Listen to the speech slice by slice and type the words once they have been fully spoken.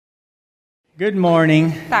Good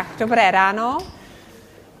morning. Tak, dobré ráno.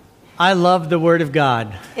 I love the Word of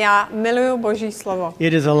God. Já miluju Boží slovo.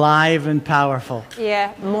 It is alive and powerful. Je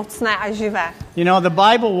mocné a živé. You know, the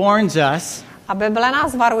Bible warns us A Bible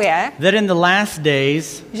nás varuje, that in the last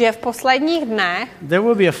days že v posledních dnech there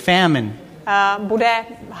will be a famine, bude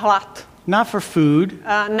hlad. not for food,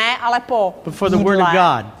 Ne, ale po but for the jídle, Word of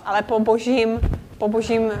God. ale po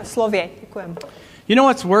božím slově. Děkujeme. You know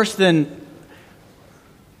what's worse than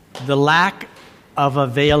the lack of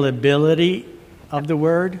availability of the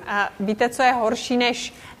Word? Víte, co je horší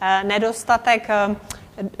než nedostatek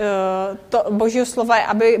Božího slova,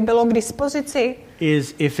 aby bylo k dispozici?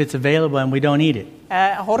 Is if it's available and we don't need it.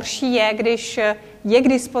 Horší je, když je k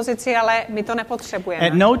dispozici, ale my to nepotřebujeme.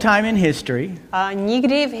 At no time in history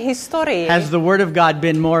Nikdy v historii has the Word of God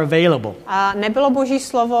been more available. nebylo Boží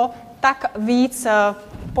slovo tak víc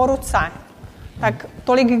po ruce, tak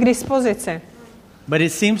tolik k dispozici. But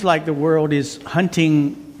it seems like the world is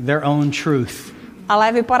hunting their own truth.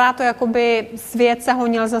 Ale vypadá to, jako by svět se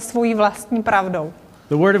honil za svojí vlastní pravdou.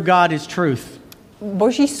 The Word of God is truth.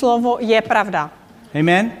 Boží slovo je pravda.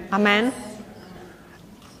 Amen? Amen.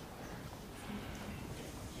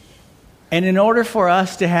 And in order for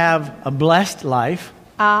us to have a blessed life,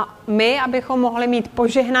 A my, abychom mohli mít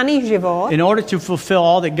požehnaný život, in order to fulfill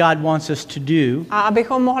all that God wants us to do, a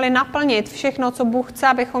abychom mohli naplnit všechno, co Bůh chce,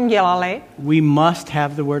 abychom dělali, we must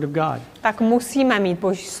have the Word of God. tak musíme mít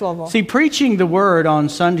Boží slovo. See, preaching the Word on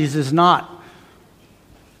Sundays is not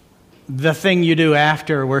the thing you do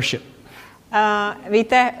after worship.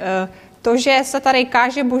 Víte, to, že se tady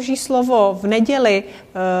káže Boží slovo v neděli,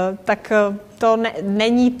 tak to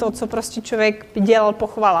není to, co prostě člověk dělal po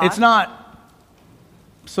chvalách. It's not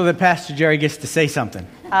so that Pastor Jerry gets to say something.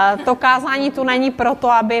 To kázání tu není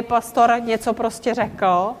proto, aby pastor něco prostě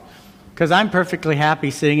řekl, Because I'm perfectly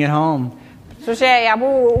happy sitting at home. protože já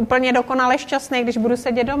budu úplně dokonale šťastný, když budu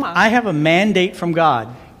sedět doma. I have a mandate from God,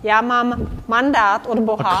 Já mám mandát od a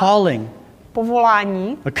Boha, calling,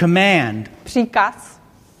 povolání, a command příkaz,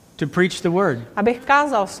 to preach the Word. abych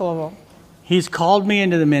kázal slovo. He's called me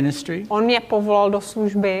into the ministry On mě povolal do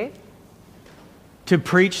služby, to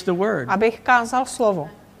preach the Word. abych kázal slovo.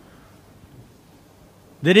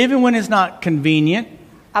 That even when it's not convenient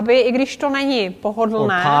Aby, i když to není or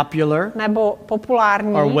pohodlné, popular nebo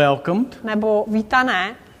populární, or welcomed nebo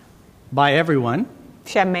vítané by everyone,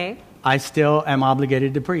 všemi, I still am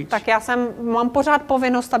obligated to preach. tak já mám pořád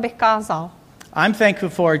povinnost, abych kázal. I'm thankful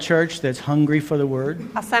for a church that's hungry for the Word,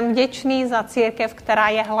 A jsem vděčný za církev, která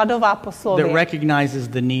je hladová po that slově recognizes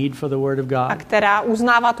the need for the Word of a God, která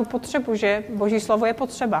uznává tu potřebu, že Boží slovo je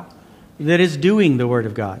potřeba that is doing the Word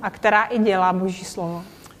of God. a která i dělá Boží slovo.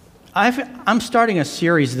 I'm starting a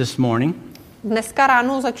series this morning, Dneska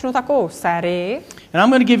ráno začnu takovou sérii and I'm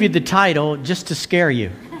going to give you the title just to scare you.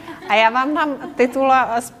 a já vám dám titul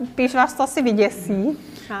a spíš vás to asi vyděsí,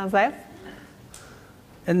 název.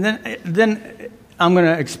 And then I'm going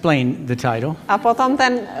to explain the title A potom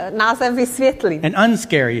ten název vysvětlí. and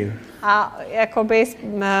unscare you. A jakoby,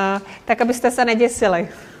 tak abyste se neděsili.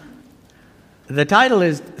 The title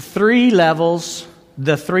is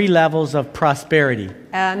The Three Levels of Prosperity.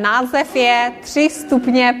 Název je 3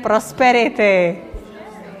 stupně prosperity.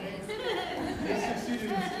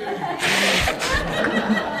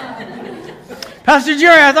 Pastor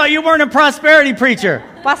Jerry, I thought you weren't a prosperity preacher.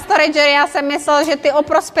 Pastore Jerry, já jsem myslel, že ty o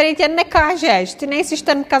prosperitě nekážeš. Ty nejsiš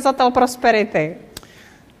ten kazatel prosperity.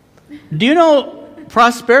 Do you know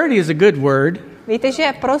prosperity is a good word? Víte,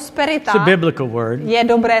 že prosperita It's a biblical word. je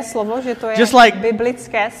dobré slovo, že to je Just like-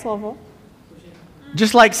 biblické slovo.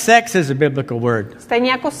 Just like sex is a biblical word.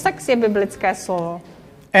 Stejně jako sex je biblické slovo.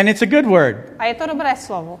 And it's a good word. A je to dobré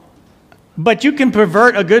slovo. But you can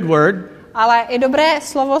pervert a good word Ale i dobré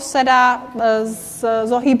slovo se dá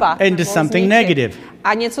zohýbat. into nebo something zničit. negative.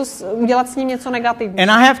 A udělat s ním něco negativního. And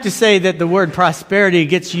I have to say that the word prosperity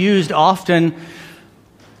gets used often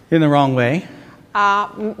in the wrong way.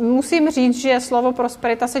 A musím říct, že slovo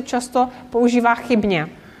prosperita se často používá chybně.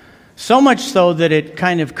 So much so that it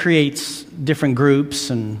kind of creates different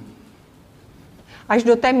groups and Až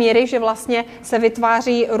do té míry, že vlastně se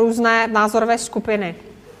vytváří různé názorové skupiny.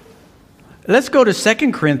 let's go to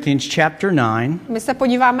 2 Corinthians chapter 9. My se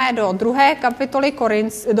podíváme do druhé kapitoly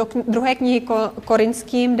do druhé knihy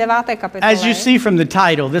Korinským, 9. kapitoly. As you see from the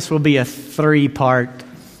title, this will be a 3-part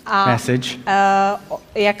message.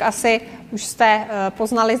 Jak asi už jste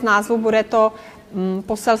poznali z názvu, bude to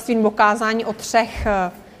poselství nebo kázání o 3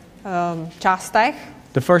 částech.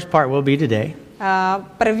 The first part will be today.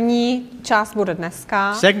 První část bude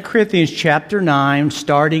dneska. 2 Corinthians chapter 9,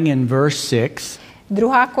 starting in verse 6.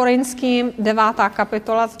 2. Korinským 9.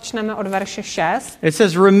 kapitola, začneme od verše 6. It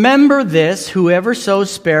says, "Remember this, whoever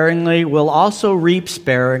sows sparingly will also reap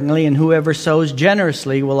sparingly, and whoever sows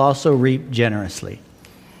generously will also reap generously."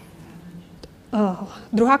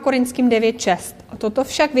 2. Korinským 9.6. Toto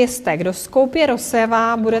však vězte, kdo skoupě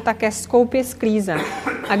rozsévá, bude také skoupě sklízet.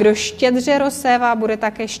 A kdo štědře rozsévá, bude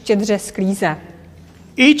také štědře sklízet.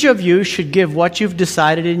 Each of you should give what you've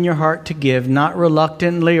decided in your heart to give, not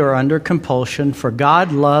reluctantly or under compulsion, for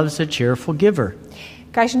God loves a cheerful giver.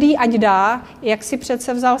 Každý ať dá, jak si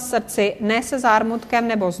přece vzal v srdci, ne se zármutkem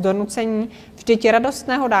nebo z donucení, vždyť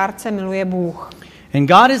radostného dárce miluje Bůh. And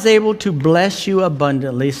God is able to bless you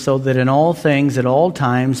abundantly, so that in all things, at all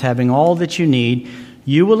times, having all that you need,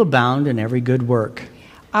 you will abound in every good work.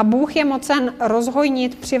 A Bůh je mocen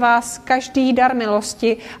rozhojnit při vás každý dar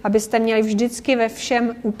milosti, abyste měli vždycky ve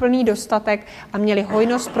všem úplný dostatek a měli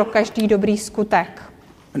hojnost pro každý dobrý skutek.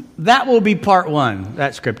 That will be part 1,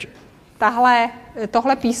 that scripture.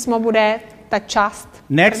 Tohle písmo bude ta část.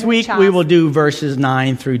 Next week we will do verses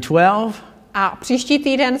 9 through 12. A příští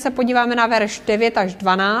týden se podíváme na verš 9 až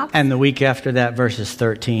 12. And the week after that verses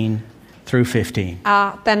 13 through 15.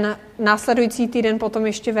 A ten následující týden potom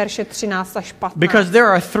ještě verše 13 až 15. Because there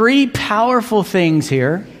are 3 powerful things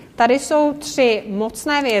here. Tady jsou 3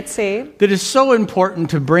 mocné věci, that is so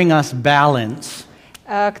important to bring us balance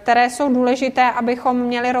které jsou důležité, abychom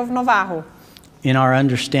měli rovnováhu in our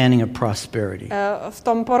understanding of prosperity. v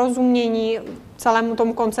tom porozumění celému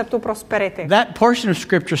tomu konceptu prosperity. That portion of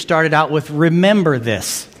scripture started out with remember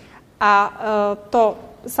this. A to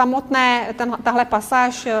samotné, tahle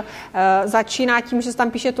pasáž začíná tím, že se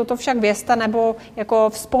tam píše toto však vězte, nebo jako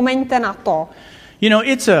vzpomeňte na to. You know,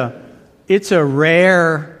 it's a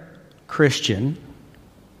rare Christian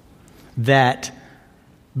that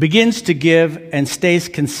begins to give and stays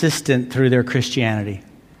consistent through their Christianity.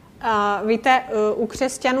 Víte, u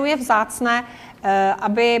křesťanů je vzácné,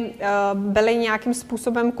 aby byli nějakým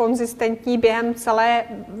způsobem konzistentní během celé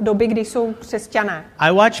doby, kdy jsou křesťané.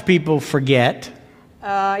 I watch people forget.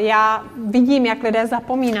 Já vidím, jak lidé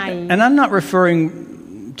zapomínají. And I'm not referring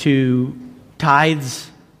to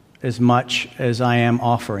tithes as much as I am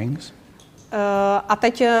offerings. A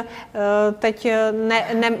teď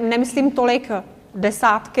nemyslím tolik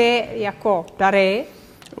desátky jako dary.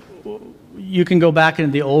 You can go back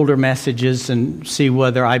into the older messages and see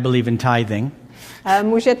whether I believe in tithing.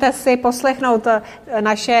 Můžete si poslechnout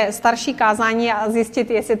naše starší kázání a zjistit,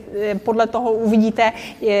 jestli podle toho uvidíte,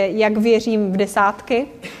 jak věřím v desátky.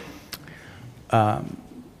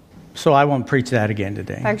 So I won't preach that again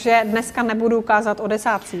today. Takže dneska nebudu kázat o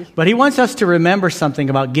desátcích. But he wants us to remember something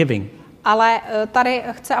about giving. Ale tady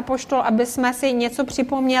chce apoštol, aby jsme si něco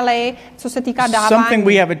připomněli, co se týká dávání. Something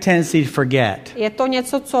we have a tendency to forget. Je to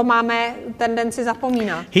něco, co máme tendenci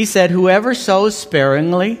zapomínat. He said, whoever sows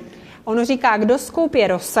sparingly On říká, kdo skoupě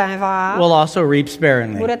rozsévá, will also reap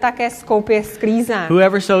sparingly. bude také skoupě sklízet.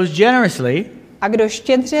 Whoever sows generously A kdo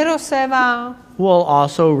štědře rozsévá, will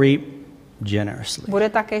also reap generously. bude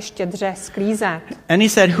také štědře sklízet. And he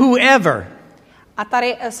said, whoever. A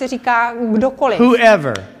tady se říká kdokoliv.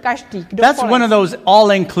 Whoever. Každý, That's kdokoliv. one of those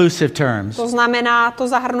all-inclusive terms. To znamená, to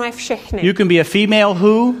zahrnuje všechny. You can be a female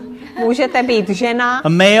who, Můžete být žena, a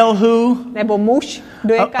male who, nebo muž,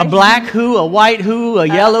 kdo je a každý. black who, a white who, a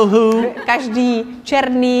yellow who. Každý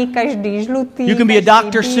černý, každý žlutý. You can be a každý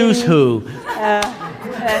Dr. bílý. Seuss who.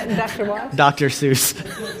 Dr. what? Dr. Seuss.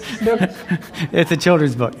 It's a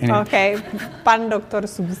children's book. Anyway. Okay, pan doktor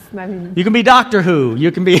Seuss, nevím. You can be Doctor Who.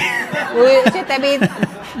 You can be. Můžete být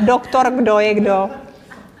doktor, kdo je kdo.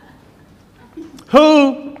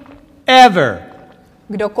 Whoever.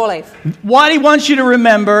 Kdokoliv. What he wants you to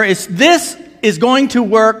remember is this is going to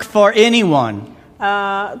work for anyone.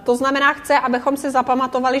 To znamená, chce, abychom si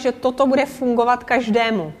zapamatovali, že toto bude fungovat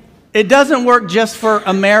každému. It doesn't work just for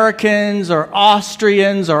Americans or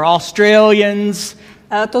Austrians or Australians.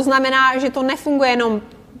 To znamená, že to nefunguje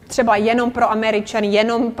jenom pro Američany,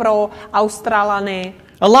 jenom pro Australany.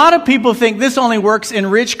 A lot of people think this only works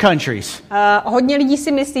in rich countries. Hodně lidí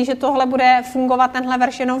si myslí, že tohle bude fungovat tenhle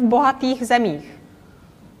verš jenom v bohatých zemích.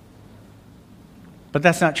 But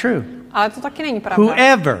that's not true. Ale to taky není pravda.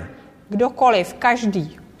 Whoever Kdokoliv,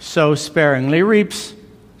 každý sows sparingly reaps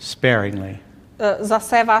sparingly.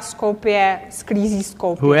 Zasévá skoupě, sklízí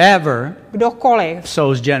skoupě. Whoever Kdokoliv,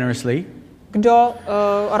 sows generously kdo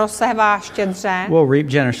rozsévá štědře, will reap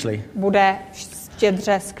generously. bude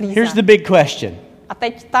štědře Here's sklízet. the big question. A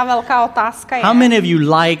teď ta velká otázka je, How many of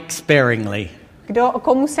you like sparingly?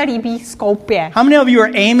 komu se líbí skoupě? How many of you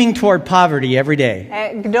are aiming toward poverty every day?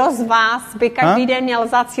 Kdo z vás by každý den měl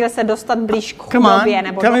za cíl se dostat blíž k Come on, chudobě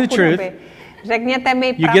nebo tell me do the truth. chudoby? Řekněte mi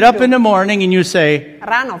You pravdu. get up in the morning and you say,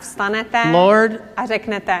 Ráno vstanete Lord, a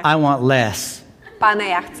řeknete, I want less. Pane,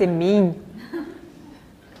 já chci míň.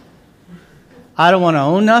 I don't want to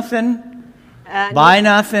own nothing, buy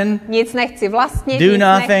nothing. Nic nechci vlastnit, Do nic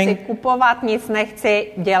nothing. nechci kupovat, nic nechci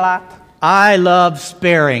dělat. I love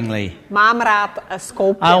sparingly. Mám rád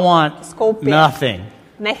I want skoupit. nothing.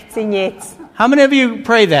 Nechci nic. How many of you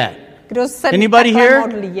pray that? Kdo se Anybody takhle here?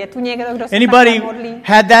 modlí? Je tu někdo, kdo se Anybody takhle modlí?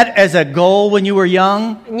 had that as a goal when you were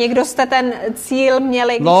young? Někdo jste ten cíl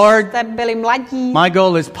měli, když Lord, jste byli mladí? My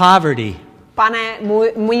goal is poverty. Pane,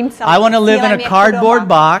 mým celým I want to live in cílem a je cardboard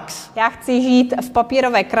chudoba. box Já chci žít v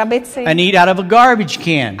papírové krabici and eat out of a garbage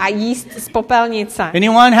can. a jíst z popelnice.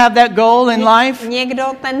 Anyone have that goal in life? Někdo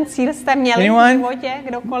ten cíl jste měli Anyone? v životě?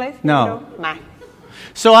 Kdokoliv? No. Někdo? Ne.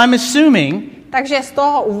 So I'm assuming Takže z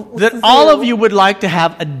toho that all of you would like to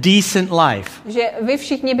have a decent life. že vy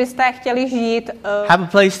všichni byste chtěli žít Have a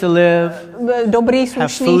place to live, dobrý, have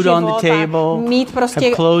slušný food život on the a table, mít prostě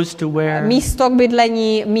have clothes to wear. místo k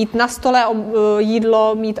bydlení, mít na stole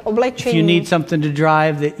jídlo, mít If you oblečení. need something to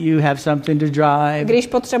drive, that you have something to drive. Když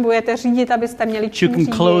potřebujete řídit, abyste měli You čím can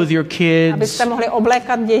řídit, clothe your kids, abyste mohli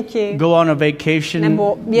oblékat děti, go on a vacation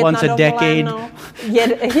nebo jet once na a decade. dovolenou,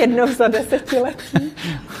 jednou za 10 letí.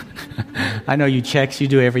 I know you Czechs, you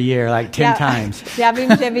do every year like 10 times. Já vím,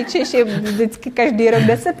 že vy Češi vždycky každý rok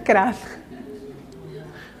 10krát.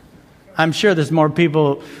 I'm sure there's more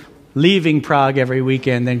people leaving Prague every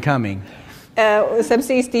weekend than coming. Jsem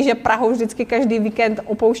si jistý, že Prahu vždycky každý víkend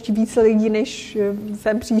opouští více lidí, než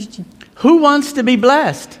sem přijíždí. Who wants to be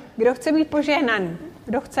blessed? Kdo chce být požehnaný?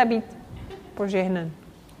 Kdo chce být požehnaný?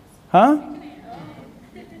 Huh?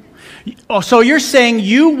 Oh, so you're saying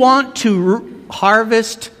you want to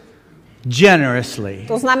harvest generously.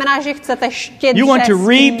 To znamená, že chcete štědře You want to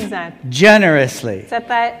reap sklízet. generously.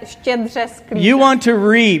 Chcete štědře sklízet. You want to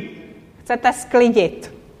reap, Chcete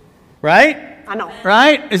sklidit. right? Ano.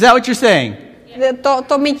 Right? Is that what you're saying?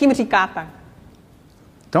 To mi tím říkáte.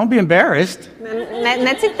 Don't be embarrassed.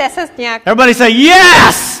 Necítíte se nějak Everybody say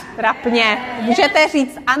yes! trapně. Můžete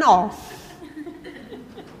říct ano.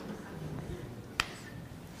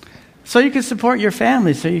 So you can support your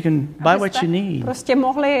family, so you can buy what Abyste you need. prostě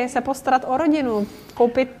mohli se postarat o rodinu,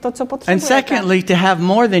 koupit to, co And potřebujete. secondly, to have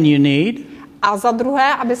more than you need, A za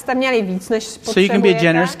druhé, abyste měli víc, než so you can be a potřebujete,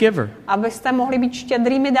 generous giver. abyste mohli být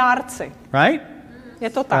štědrými dárci. Right? Je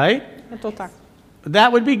to tak. Right? Je to tak. That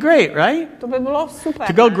would be great, right? To by bylo super.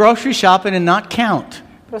 To go grocery shopping and not count.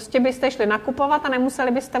 Prostě byste šli nakupovat a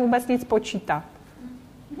nemuseli byste vůbec nic počítat.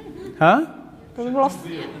 Huh? To by bylo...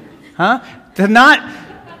 Huh? To not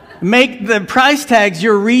make the price tags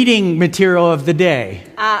your reading material of the day.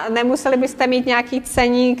 A nemuseli byste mít nějaký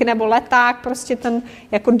ceník nebo leták, prostě ten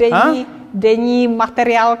jako denní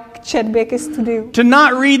materiál k četbě, ke studiu. To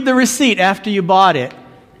not read the receipt after you bought it.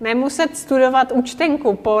 Nemuset studovat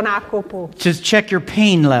účtenku po nákupu. Just check your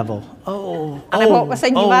pain level. A nebo se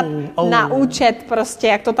dívat na účet prostě,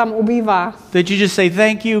 jak to tam ubývá. That you just say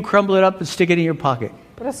thank you, crumble it up and stick it in your pocket.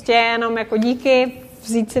 Prostě jenom jako díky,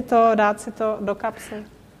 vzít si to, dát si to do kapsy.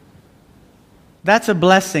 That's a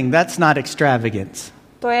blessing. That's not extravagance.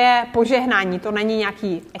 To je požehnání, to není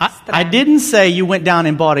nějaký extrém. I didn't say you went down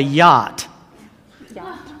and bought a yacht.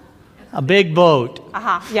 A big boat.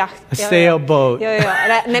 Aha, jacht. A sailboat. Jo.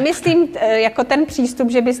 Nemyslím jako ten přístup,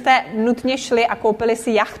 že byste nutně šli a koupili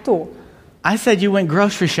si jachtu. I said you went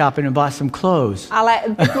grocery shopping and bought some clothes. Ale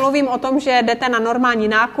teď mluvím o tom, že jdete na normální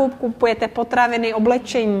nákup, kupujete potraviny,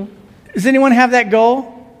 oblečení. Does anyone have that goal?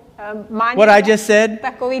 Má What I just said?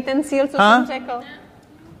 takový ten cíl, co Huh? jsem řekl?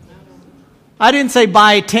 I didn't say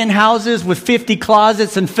buy 10 houses with 50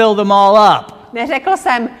 closets and fill them all up. Neřekl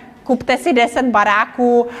jsem, kupte si 10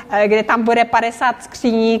 baráků, kde tam bude 50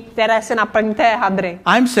 skříní, které se naplníte hadry.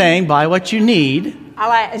 I'm saying buy what you need.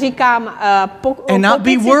 Ale říkám, And not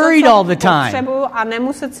be koupit si worried to, co all the time. potřebuju a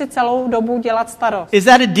nemuset si celou dobu dělat starost. Is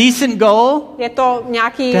that a decent goal? Je to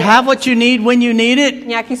nějaký, To have what you need when you need it?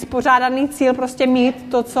 nějaký spořádaný cíl, prostě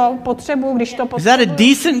mít to, co potřebuju, když to Is that a potřebuju.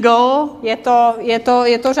 decent goal?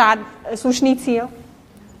 Je to slušný cíl.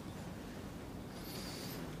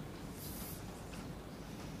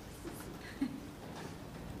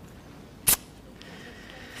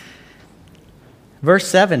 Verse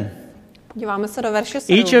 7. Podíváme se do verše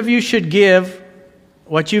 7. Each of you should give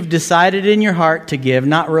what you've decided in your heart to give,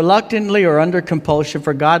 not reluctantly or under compulsion,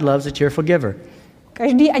 for God loves a cheerful giver.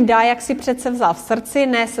 Každý ať dá, jak si přece vzal v srdci,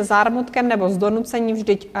 ne se zármutkem nebo z donucení,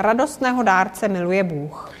 vždyť radostného dárce miluje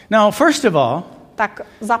Bůh. Now, first of all, Tak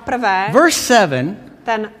za prvé, verse 7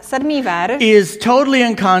 ten 7. verš is totally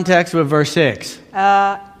in context with verse 6.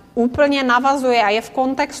 úplně navazuje a je v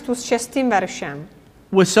kontextu s 6. veršem.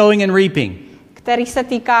 With sowing and reaping. který se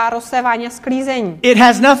týká rozsévání a sklízení. It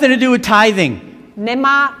has nothing to do with tithing.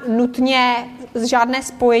 Nemá nutně žádné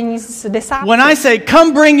spojení s desátky. When I say,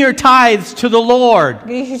 come bring your tithes to the Lord,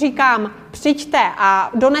 Když říkám, přijďte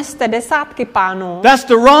a doneste desátky Pánu, that's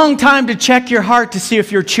the wrong time to check your heart to see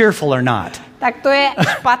if you're cheerful or not. tak to je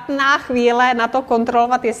špatná chvíle na to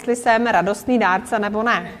kontrolovat, jestli jsem radostný dárce nebo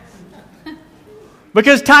ne.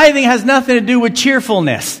 Because tithing has nothing to do with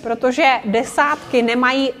cheerfulness. Protože desátky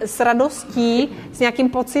nemají s radostí, s nějakým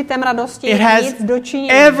pocitem radosti It has nic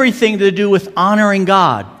dočinění. everything to do with honoring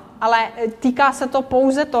God. Ale týká se to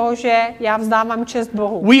pouze toho, že já vzdávám čest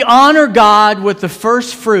Bohu. We honor God with the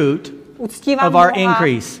first fruit Uctívám of our Boha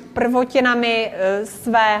increase. prvotinami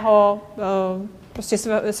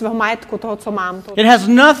svého majetku, toho, co mám. It has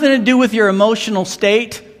nothing to do with your emotional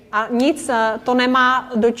state. A nic to nemá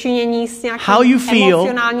dočinění s How you nějakým feel.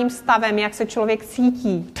 emocionálním stavem, jak se člověk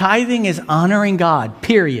cítí. Tithing is honoring God,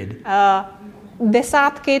 period.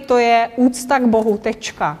 Desátky to je úcta k Bohu,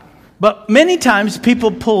 tečka. But many times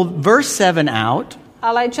people pull verse 7 out.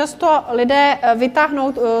 Ale často lidé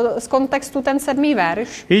vytáhnou z kontextu ten 7.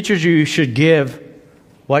 verš. Each of you should give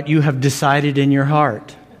what you have decided in your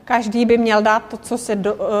heart. Každý by měl dát to, co se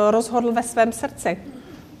rozhodl ve svém srdci.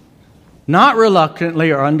 Not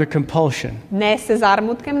reluctantly or under compulsion. Ne se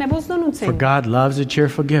zármutkem nebo z For donucení. God loves a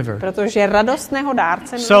cheerful giver. Protože radostného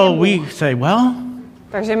dárce So miluje Bůh. we say, well,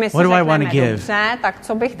 Takže my si what do I řekneme, wanna give? dobře, tak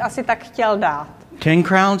co bych asi tak chtěl dát? 10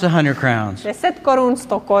 crowns, 100 crowns. 10 korun,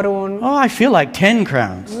 100 korun. Oh, I feel like 10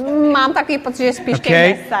 crowns. Mám takový pocit, že spíš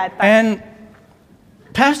Okay? těch 10. Tak. And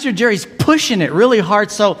Pastor Jerry's pushing it really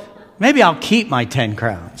hard, so maybe I'll keep my 10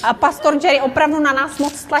 crowns. A pastor Jerry opravdu na nás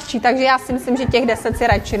moc tlačí, takže já si myslím, že těch 10 si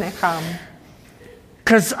radši nechám.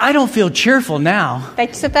 Because I don't feel cheerful now.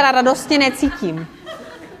 Teď se teda radostně necítím.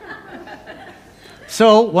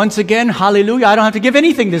 So, once again, hallelujah, I don't have to give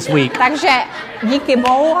anything this week. Takže díky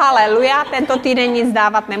Bohu, haleluja, tento týden nic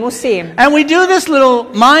dávat nemusím. And we do this little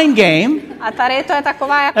mind game A tady to je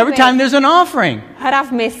taková every time there's an offering. hra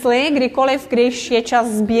v mysli, kdykoliv, když je čas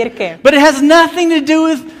sbírky. But it has nothing to do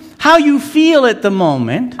with how you feel at the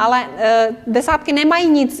moment. Ale desátky nemají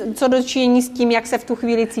nic co dočinění s tím, jak se v tu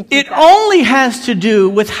chvíli It cítíte. only has to do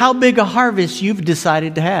with how big a harvest you've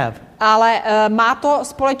decided to have. Ale má to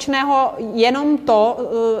společného jenom to,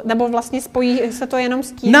 nebo vlastně spojí se to jenom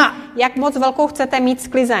s tím, jak moc velkou chcete mít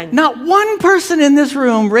sklizeň. Not one person in this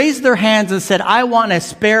room raised their hands and said, I want a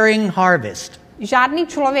sparing harvest. Žádný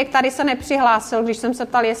člověk tady se nepřihlásil, když jsem se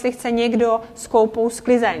ptal, jestli chce někdo skoupou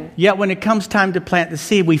sklizeň. Yet when it comes time to plant the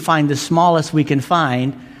seed, we find the smallest we can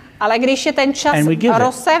find. Ale když je ten čas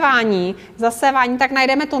rozsévání, zasévání, tak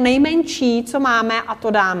najdeme to nejmenší, co máme, a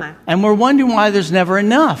to dáme. And we're wondering why there's never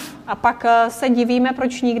enough. A pak se divíme,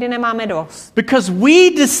 proč nikdy nemáme dost. Because we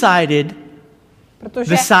decided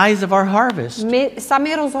Protože the size of our harvest. my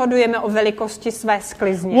sami rozhodujeme o velikosti své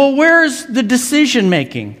sklizně. Well, where's the decision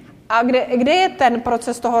making? A kde je ten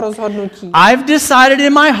proces toho rozhodnutí? I've decided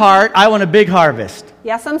in my heart I want a big harvest.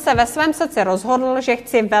 Já jsem se ve svém srdci rozhodl, že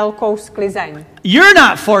chci velkou sklizeň. You're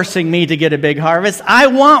not forcing me to get a big harvest. I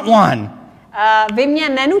want one. Vy mě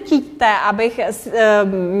nenutíte, abych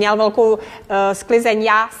měl velkou sklizeň.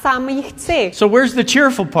 Já sám ji chci. So where's the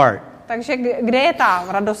cheerful part? Takže kde je ta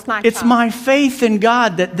radostná část? It's my faith in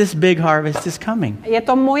God that this big harvest is coming. Je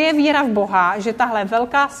to moje víra v Boha, že tahle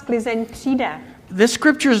velká sklizeň přijde. This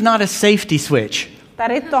scripture is not a safety switch.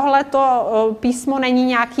 Tady tohleto písmo není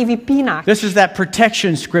nějaký vypínač. This is that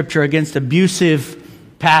protection scripture against abusive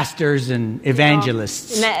pastors and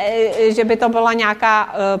evangelists. Ne, že by to byla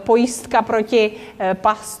nějaká pojistka proti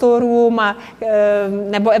pastorům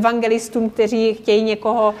nebo evangelistům, kteří chtějí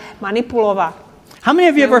někoho manipulovat. How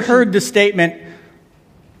many of you ever heard the statement,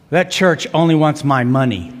 that church only wants my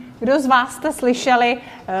money? Kdo z vás jste slyšeli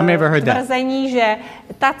tvrzení, že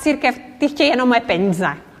ta církev, ty chtějí jenom moje peníze?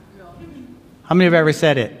 How many have ever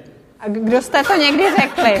said it? A kdo jste to někdy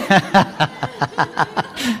řekli?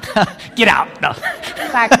 Get out. No.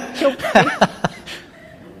 Tak, čup.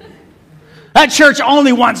 That church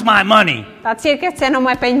only wants my money. Ta církev chce jenom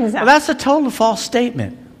moje peníze. Well, that's a total false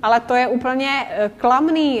statement. Ale to je úplně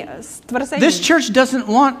klamný tvrzení. This church doesn't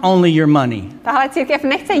want only your money. Tahle církev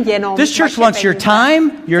nechce jenom This church vaše wants your peníze.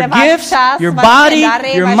 time, your Chce váš gifts, čas, your vaše body,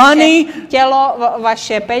 dary, your vaše money. tělo,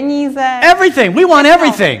 vaše peníze. Everything. We want Všechno.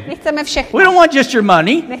 everything. My chceme všechno. We don't want just your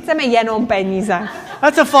money. Nechceme jenom peníze.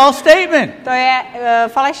 That's a false statement. To je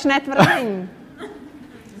falešné tvrzení.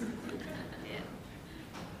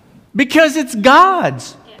 Because it's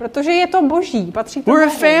God's. Protože je to boží, patří to We're a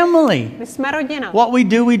Bohu. family. My jsme rodina. What we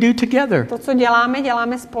do together. To, co děláme,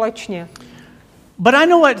 děláme společně. But I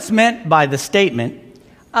know what's meant by the statement.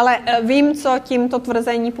 Ale vím, co tímto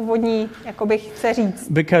tvrzení původní jakoby chce říct.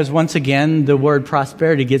 Because once again, the word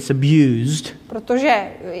prosperity gets abused. Protože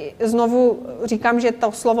znovu říkám, že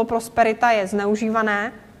to slovo prosperita je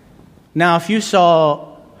zneužívané. Now, if you saw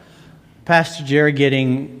Pastor Jerry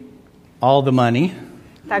getting all the money,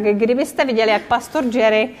 tak kdybyste viděli, jak pastor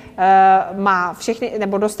Jerry má všechny,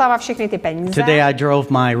 nebo dostává všechny ty peníze. Today I drove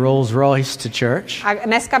my Rolls Royce to church. A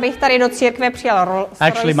dneska bych tady do církve přijel Rolls Royce.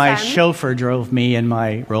 Actually, my chauffeur drove me in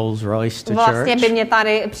my Rolls Royce to vlastně church. by mě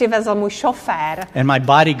tady přivezl můj šofér. And my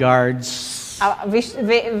bodyguards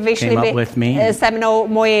vyšli by se mnou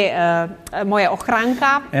moje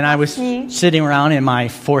ochránka. And I was sitting around in my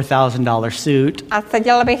 $4,000 suit. A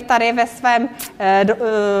seděl bych tady ve svém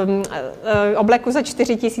obleku za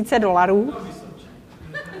 $4,000.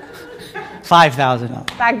 $5,000.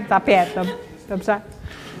 Tak za 5, dobře.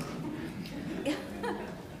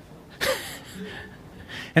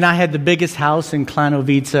 And I had the biggest house in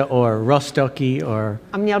Klanovice or Rostoky or...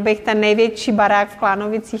 A měl bych ten největší barák v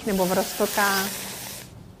Klánovicích nebo v Rostokách.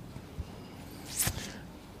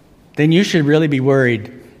 Then you should really be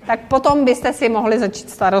worried. Tak potom byste si mohli začít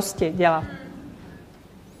starosti dělat.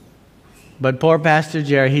 But poor Pastor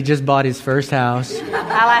Jerry, he just bought his first house.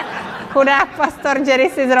 Ale chudák pastor Jerry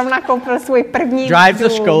si zrovna koupil svůj první Drives a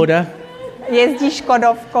Škoda. Jezdí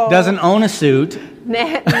Škodovkou. Doesn't own a suit.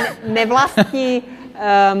 Nevlastní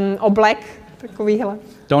oblek takovýhle.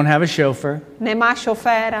 Don't have a chauffeur. Nemá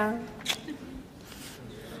šoféra.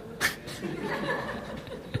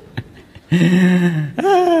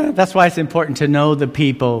 That's why it's important to know the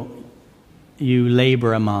people you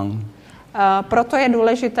labor among. Proto je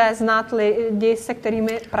důležité znát lidi, se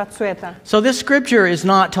kterými pracujete. So this scripture is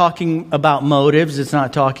not talking about motives. It's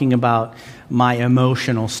not talking about my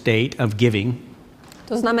emotional state of giving.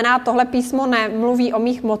 To znamená, tohle písmo nemluví o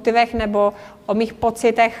mých motivech nebo o mých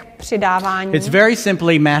pocitech přidávání. It's very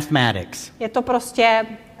simply mathematics. Je to prostě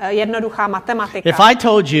jednoduchá matematika. If I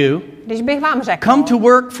told you, když bych vám řekl, come to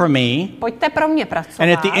work for me, pojďte pro mě pracovat,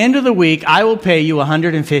 and at the end of the week I will pay you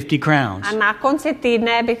 150 crowns. A na konci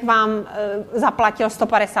týdne bych vám zaplatil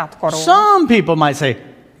 150 korun. Some people might say,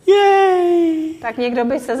 yay! Tak někdo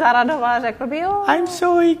by se zaradoval a řekl by, jo, I'm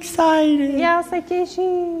so excited. Já se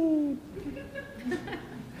těším.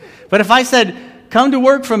 But if I said, come to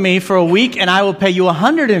work for me for a week and I will pay you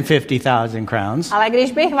 150,000 crowns. Ale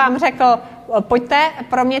když bych vám řekl, pojďte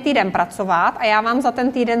pro mě týden pracovat a já vám za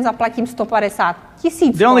ten týden zaplatím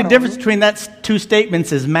 150,000 The only korun. difference between that two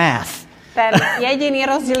statements is math. Ten jediný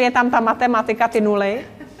rozdíl je tam ta matematika, ty nuly.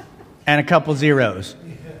 And a couple zeros.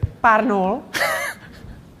 Pár nul.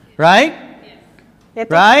 Right? Je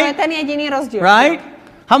to, Right? to je ten jediný rozdíl. Right?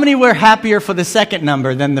 How many were happier for the second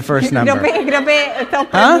number than the first number? Kdo by to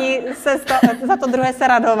první za to druhé se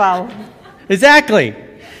radoval? Exactly.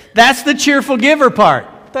 That's the cheerful giver part.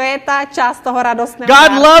 To je ta část toho radostného God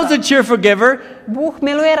dárce. loves a cheerful giver Bůh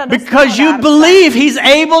miluje radostného because you dárce, believe He's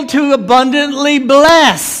able to abundantly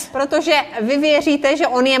bless. protože vy věříte, že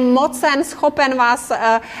on je mocen, schopen vás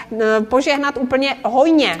požehnat úplně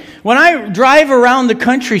hojně. When I drive around the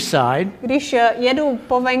countryside, Když jedu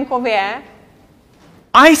po venkově,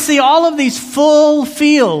 I see all of these full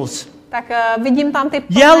fields. tak vidím tam ty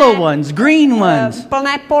Yellow ones, green ones.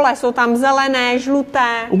 Plné pole, jsou tam zelené,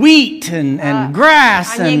 žluté. Wheat and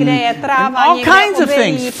grass a někde je and tráva, all někde kinds of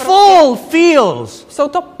obilí, things. prostě. Full fields. Jsou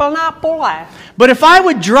to plná pole. But if I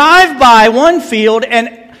would drive by one field and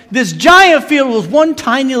this giant field was one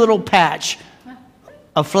tiny little patch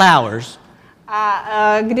of flowers, A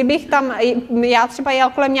kdybych tam, já třeba jel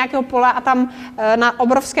kolem nějakého pole a tam na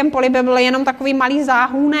obrovském poli by byl jenom takový malý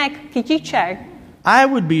záhůnek kytiček, I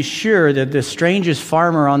would be sure that the strangest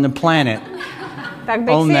farmer on the planet tak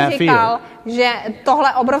bych owned that si říkal, field. že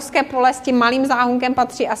tohle obrovské pole s tím malým záhůnkem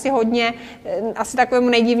patří asi hodně, asi takovému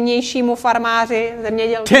nejdivnějšímu farmáři,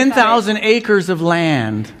 zemědělci. 10,000 acres of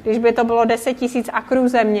land. Když by to bylo 10,000 akrů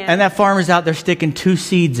země. And that farmer's out there sticking 2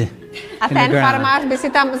 seeds A in the ten ground. farmář by si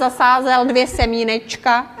tam zasázel 2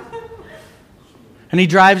 semínečka And he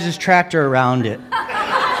drives his tractor around it.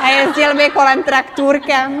 a jezdil by kolem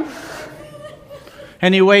traktůrkem.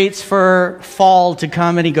 And he waits for fall to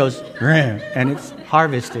come and he goes, "Rrr," and it's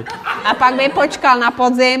harvested. A pak by počkal na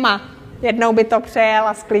podzim a jednou by to přejel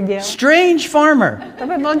a sklidil. Strange farmer. To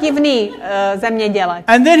by byl divný zemědělec.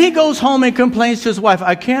 And then he goes home and complains to his wife,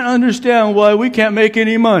 I can't understand why we can't make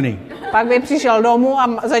any money. Pak by přišel domů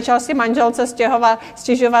a začal si manželce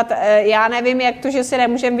stěžovat, já nevím, jak to, že si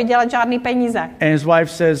nemůžeme vydělat žádný peníze. And his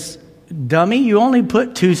wife says, dummy, you only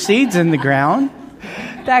put 2 seeds in the ground.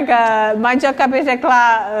 Tak manželka by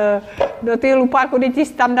řekla, do ty lupáku, kdy ti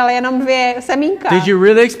tam dali jenom 2 semínka. Did you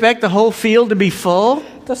really expect the whole field to be full?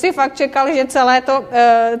 To si fakt čekal, že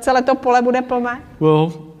celé to pole bude plné?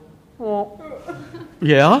 Well, No,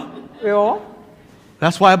 yeah. jo.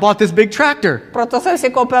 That's why I bought this big tractor. Proto jsem si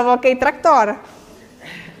koupil velký traktor.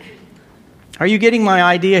 Are you getting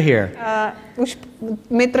my idea here? Už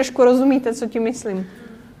mi trošku rozumíte, co ti myslím.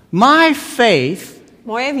 My faith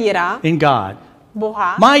Moje víra in God,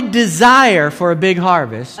 Boha, my desire for a big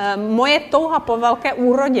harvest moje touha po velké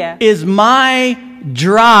úrodě is my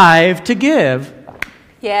drive to give.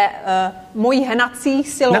 je mojí hnací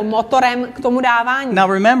silou, motorem k tomu dávání.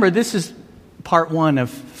 Now remember, this is part 1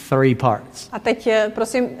 of 3 parts. A teď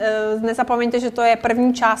prosím, nezapomeňte, že to je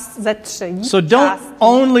první část ze 3. So don't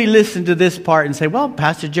only listen to this part and say, well,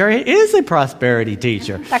 Pastor Jerry is a prosperity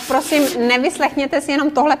teacher. Tak prosím, nevyslechněte si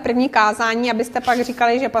jenom tohle první kázání, abyste pak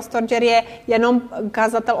říkali, že pastor Jerry je jenom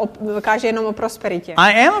kázatel, káže jenom o prosperitě.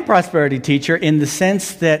 I am a prosperity teacher in the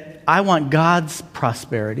sense that I want God's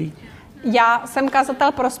prosperity. Já jsem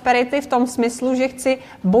kazatel prosperity v tom smyslu, že chci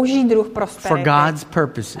boží druh For prosperity. God's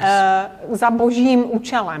purposes. Za božím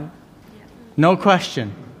účelem. No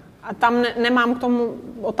question. A tam nemám k tomu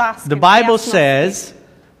otázky. The Bible jasnosti. says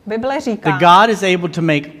Bible říká, that God is able to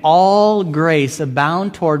make all grace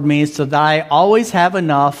abound toward me so that I always have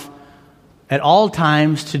enough at all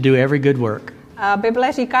times to do every good work.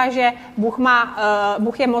 Bible říká, že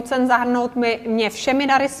Bůh je mocen zahrnout mě všemi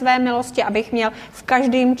dary své milosti, abych měl v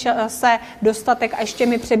každém čase dostatek a ještě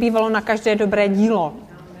mi přebývalo na každé dobré dílo.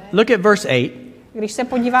 Look at verse 8. Když se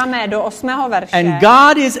podíváme do 8. verše, And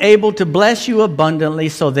God is able to bless you abundantly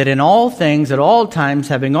so that in all things, at all times,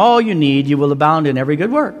 having all you need, you will abound in every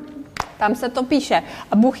good work. tam se to píše.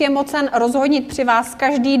 A Bůh je mocen rozhodnit při vás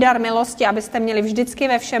každý dar milosti, abyste měli vždycky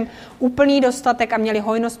ve všem úplný dostatek a měli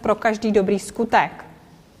hojnost pro každý dobrý skutek.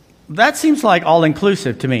 That seems like all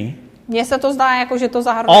inclusive to me. Mně se to zdá, jako že to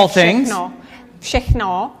zahrnuje All things. všechno.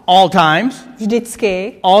 Všechno, All times,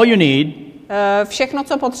 vždycky, all you need všechno,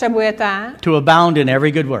 co potřebujete, to abound in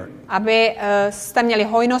every good work. aby jste měli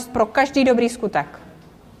hojnost pro každý dobrý skutek.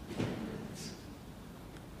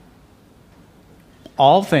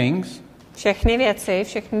 All things, Všechny věci,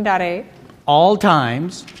 všechny dary, all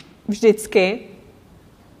times, vždycky,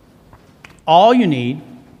 all you need,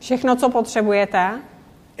 všechno, co potřebujete,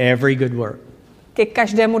 every good work. ke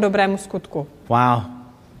každému dobrému skutku. Wow.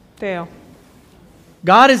 Ty jo.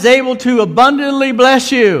 God is able to abundantly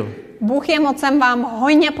bless you. Bůh je mocen vám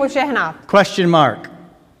hojně požehnat. Question mark.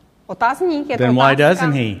 Otázník je to Then why otázka.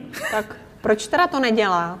 doesn't he? Tak proč teda to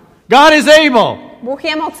nedělá? God is able. Bůh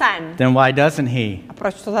je mocen. Then why doesn't he? A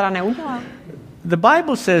proč to teda neudělá? The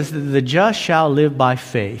Bible says that the just shall live by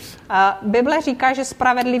faith. Bible říká, že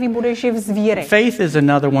spravedlivý bude živ z víry. Faith is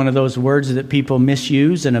another one of those words that people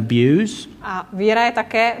misuse and abuse. A víra je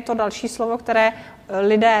také to další slovo, které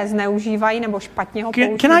lidé zneužívají nebo špatně ho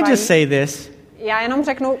používají. Can I just say this? Já jenom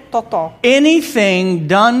řeknu toto. Anything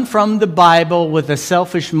done from the Bible with a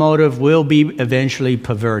selfish motive will be eventually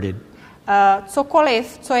perverted.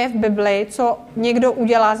 Cokoliv, co je v Bibli, co někdo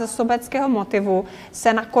udělá ze sobeckého motivu,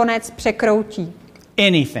 se nakonec překroutí.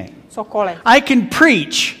 Anything. Cokoliv. I can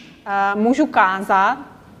preach Můžu kázat,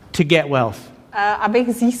 to get wealth.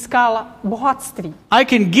 abych získal bohatství. I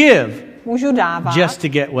can give Můžu dávat, just to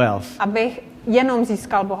get wealth. abych jenom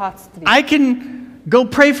získal bohatství. I can go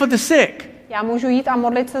pray for the sick Já můžu jít a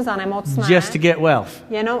modlit se za nemocné, just to get wealth.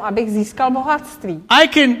 jenom abych získal bohatství. I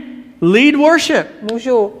can lead worship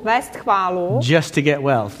Můžu vést chválu, just to get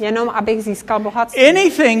wealth. jenom abych získal bohatství.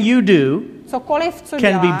 Anything you do Cokoliv, co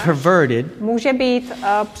can be děláš, perverted může být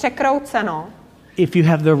překrouceno, if you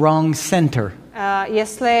have the wrong center.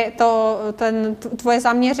 jestli tvoje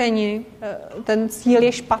zaměření, ten cíl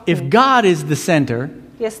je špatný. If God is the center,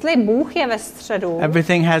 Jestli Bůh je ve středu,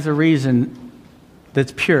 everything has a reason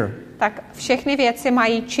that's pure. tak všechny věci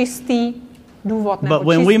mají čistý důvod nebo But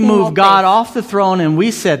when čistý we move motiv. God off the throne and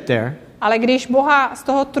we sit there, Ale když Boha z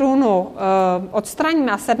toho trůnu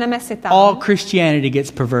odstraníme a sedneme si tam, all Christianity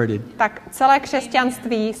gets perverted. tak celé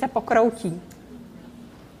křesťanství se pokroutí.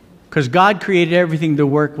 Because God created everything to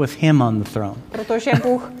work with Him on the throne. Protože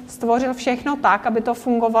Bůh stvořil všechno tak, aby to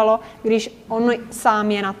fungovalo, když On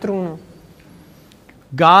sám je na trůnu.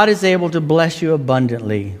 God is able to bless you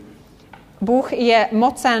abundantly. Bůh je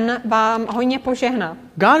mocen vám hojně požehnat.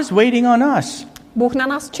 God is waiting on us. Bůh na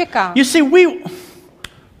nás čeká. You see,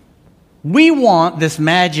 we want this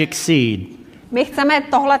magic seed. My chceme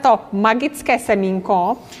tohleto magické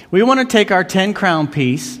semínko, We want to take our 10 crown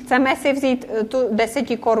piece chceme si vzít tu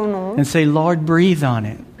 10 korunu and say, Lord, breathe on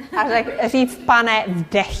it. a říct, Pane,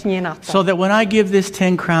 vdechni na to. So that when I give this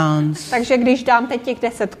 10 crowns, Takže když dám teď těch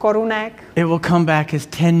 10 korunek, it will come back as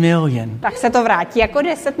 10 million. tak se to vrátí jako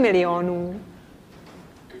 10 milionů.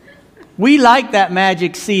 We like that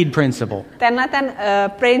magic seed principle. Tenhle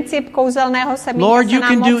princip kouzelného semínka Lord, se you nám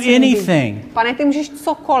can moc do líbí. anything. Pane, ty můžeš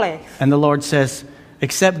cokoliv. And the Lord says,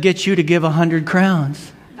 except get you to give 100 crowns.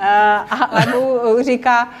 A Bůh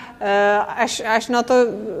říká, až na to...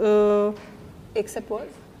 except what?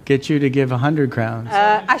 Get you to give 100 crowns.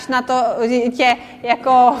 Až na to tě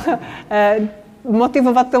jako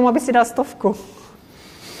motivovat k tomu, aby si dal 100.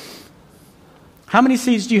 How many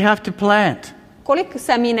seeds do you have to plant? Kolik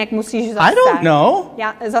semínek musíš I don't know.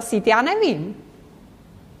 zasít? Já nevím.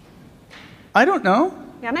 I don't know.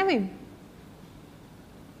 Já nevím.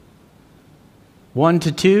 1 to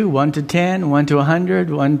 2, 1 to 10, 1 to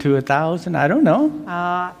 100, 1 to 1,000. I don't know.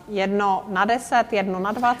 1 na 10, 1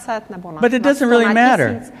 na 20, nebo na But it na doesn't 100, really na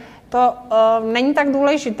matter. 1000. To není tak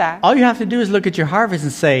důležité. All you have to do is look at your harvest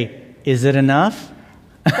and say, is it enough?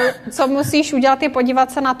 Co musíš udělat, je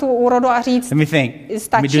podívat se na tu úrodu a říct, Let me think. Let me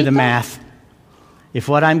stačí do the to? math. If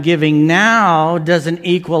what I'm giving now doesn't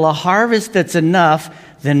equal a harvest that's enough,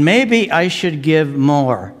 then maybe I should give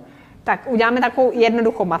more. Tak uděláme takovou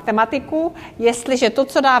jednoduchou matematiku. Jestliže to,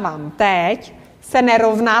 co dávám teď, se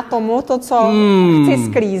nerovná tomu, to, co chci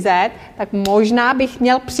sklízet, tak možná bych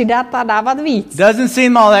měl přidat a dávat víc. Doesn't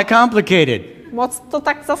seem all that complicated. Moc to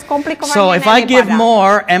tak zas komplikovaně So if I give nevypadá.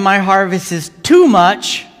 more and my harvest is too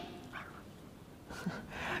much,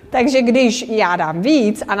 Takže když já dám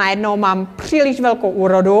víc a najednou mám příliš velkou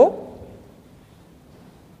úrodu,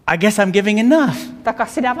 I guess I'm giving enough tak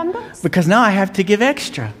asi dávám dost. because now I have to give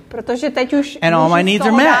extra. Protože teď už And all my můžu z needs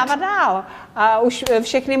toho are met. dávat dál. A už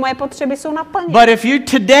všechny moje potřeby jsou naplněny. But if you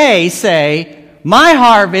today say, my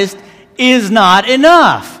harvest is not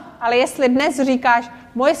enough, Ale jestli dnes říkáš,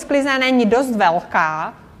 moje sklizeň není dost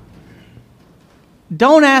velká,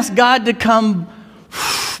 don't ask God to come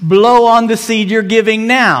blow on the seed you're giving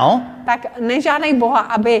now. tak nežádej Boha,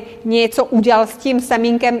 aby něco udělal s tím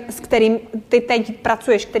semínkem, s kterým ty teď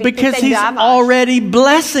pracuješ, který ty Because teď he's dáváš. already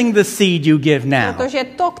blessing the seed you give now Protože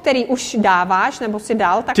to, který už dáváš, nebo si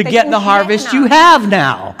dal, tak to teď get už the harvest you žehnáš. have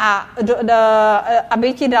now. A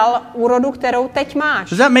aby ti dal úrodu, kterou teď máš.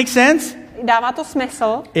 Does that make sense? Dává to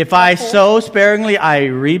smysl? If I sow sparingly, I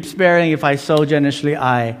reap sparingly. If I sow generously,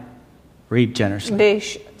 I reap generously.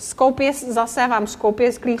 Když skoupě zasevám,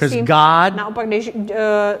 skoupě sklízím. God Naopak, když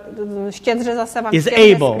štědře zasevám, is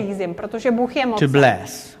štědře able sklízím. Protože Bůh je to mocen,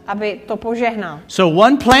 bless. aby to požehnal. So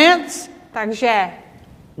one plants, Takže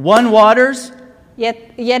one waters. je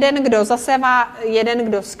jeden, kdo zasevá, jeden,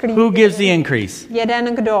 kdo sklízí. Who gives the increase?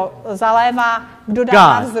 Jeden, kdo zalévá, kdo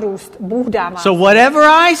dává God. vzrůst. Bůh dává. So whatever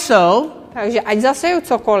I sow, Takže ať zaseju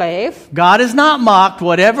cokoliv, God is not mocked.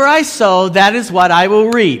 Whatever I sow, that is what I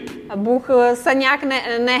will reap. Bůh se nějak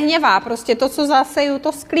nehněvá. Prostě to, co zaseju,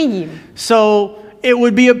 to sklidím. So it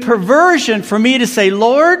would be a perversion for me to say,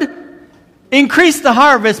 Lord, increase the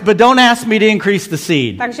harvest, but don't ask me to increase the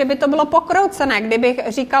seed. Takže by to bylo pokroucené, kdybych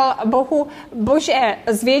říkal Bohu, Bože,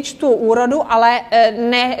 zvětš tu úrodu, ale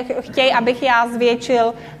nechtěj, abych já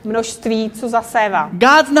zvětšil množství, co zasévá.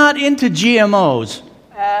 God's not into GMOs.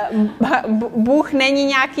 Bůh není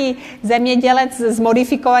nějaký zemědělec s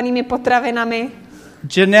modifikovanými potravinami.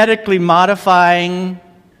 Genetically modifying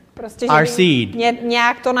Prostě, our že seed. by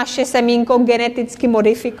nějak to naše semínko geneticky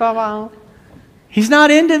modifikoval. He's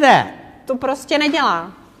not into that. To prostě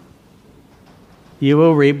nedělá. You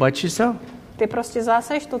will reap what you sow. Ty prostě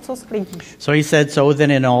zaseješ to, co sklidíš. So he said, so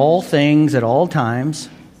then in all things at all times,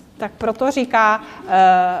 Tak proto říká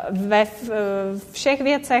ve všech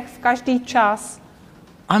věcech, v každý čas,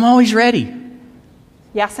 I'm always ready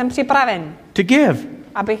já jsem připraven, to give.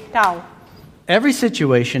 abych dal. Every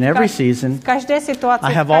situation, every season, V každé situaci,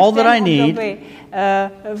 I v have all that I každém need.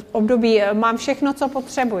 v období mám všechno, co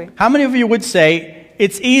potřebuji. How many of you would say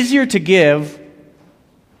it's easier to give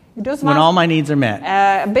Kdo z when all vás my needs are met?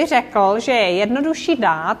 by řekl, že je jednodušší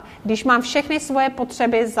dát, když mám všechny svoje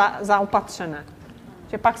potřeby zaopatřené.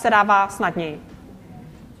 Že pak se dává snadněji.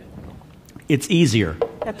 It's easier.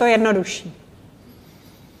 Je to jednodušší.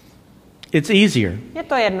 It's easier. Je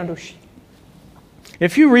to jednodušší.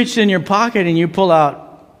 If you reach in your pocket and you pull out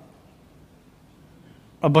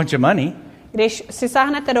a bunch of money, Když si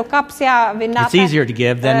sáhnete do kapsy a vyndáte it's easier to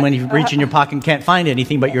give than when you reach in your pocket and can't find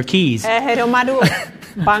anything but your keys. hromadu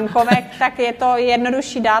bankovek, tak je to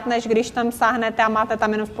jednodušší dát, než když tam sáhnete a máte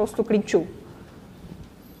tam jenom spoustu klíčů.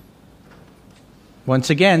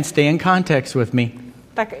 Once again, stay in context with me.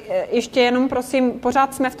 Tak ještě jenom prosím,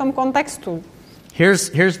 pořád jsme v tom kontextu.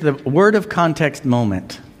 Here's the word of context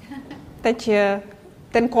moment. Teď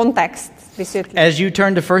ten kontext vysvětlit. As you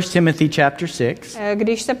turn to 1 Timothy chapter 6,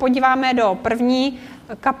 Když se podíváme do první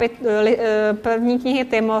knihy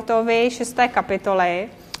Timoteovi 6. kapitoly,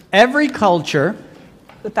 every culture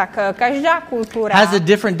tak každá kultura has a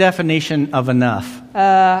different definition of enough.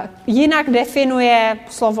 jinak definuje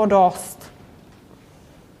slovo dost.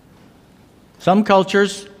 Some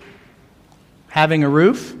cultures having a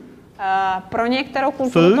roof, Pro některou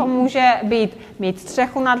kulturu to může být mít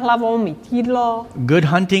střechu nad hlavou, mít jídlo, good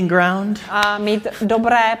hunting ground, a mít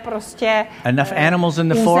dobré prostě enough animals in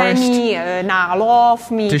the území na lov,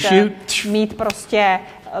 to mít, shoot, mít prostě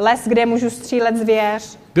les, kde můžu střílet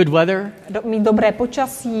zvěř, good weather, mít dobré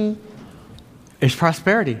počasí. is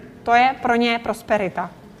prosperity. To je pro ně prosperita.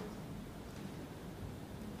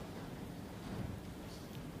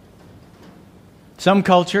 Some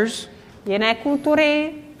cultures, Jiné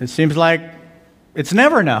kultury, it seems like it's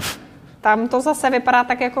never enough. tam to zase vypadá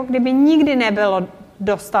tak, jako kdyby nikdy nebylo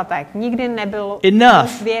dostatek, nikdy nebylo Enough.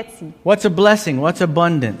 dost věcí. What's a blessing? What's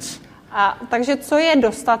abundance? A takže co je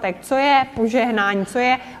dostatek, co je požehnání, co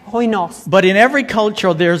je hojnost? But in every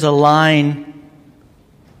culture, there's a line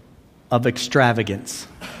of extravagance.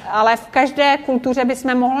 Ale v každé kultuře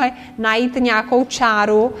bychom mohli najít nějakou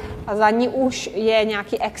čáru a za ní už je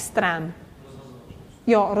nějaký extrém.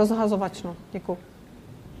 Jo, rozhazovačno, děkuji.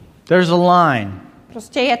 There's a line.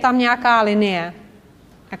 Prostě je tam nějaká linie,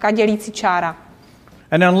 nějaká dělící čára.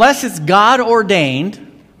 And unless it's God ordained,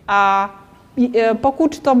 A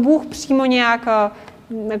pokud to Bůh přímo nějak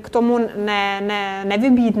k tomu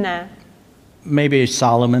nevybídne, maybe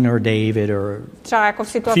Solomon or David or třeba jako v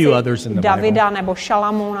situaci few others in the Davida nebo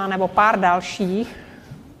Šalamóna nebo pár dalších,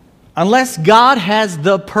 unless God has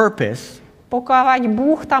the purpose, pokud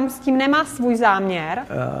Bůh tam s tím nemá svůj záměr,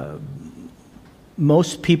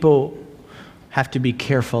 most people have to be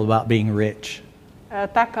careful about being rich.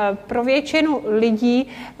 tak pro většinu lidí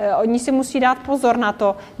oni si musí dát pozor na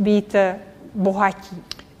to být bohatí.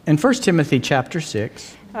 In 1 Timothy chapter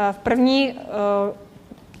 6, V první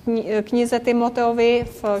knize Timoteovi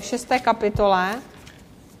v 6. kapitole,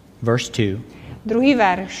 verse 2, druhý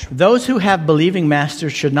verš. those who have believing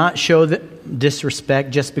masters should not show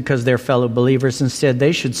disrespect just because they're fellow believers. Instead,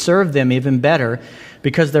 they should serve them even better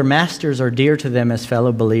because their masters are dear to them as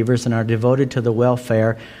fellow believers and are devoted to the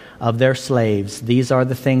welfare of their slaves. These are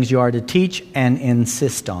the things you are to teach and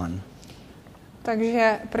insist on.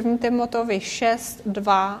 Takže 1. Timoteovi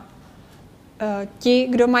 6:2. Ti,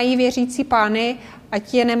 kdo mají věřící pány,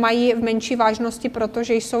 ať je nemají v menší vážnosti,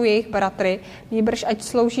 protože jsou jejich bratry, nýbrž ať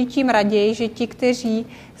slouží tím raději, že ti, kteří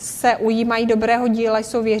se ujímají dobrého díla,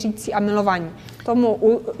 jsou věřící a milovaní. Tomu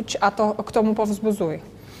uč a k tomu povzbuzuj.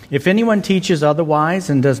 If anyone teaches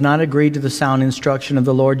otherwise and does not agree to the sound instruction of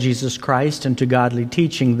the Lord Jesus Christ and to godly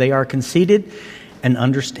teaching, they are conceited and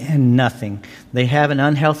understand nothing. They have an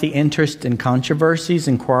unhealthy interest in controversies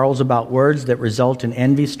and quarrels about words that result in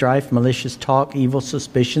envy, strife, malicious talk, evil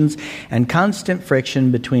suspicions, and constant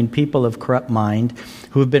friction between people of corrupt mind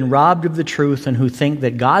who have been robbed of the truth and who think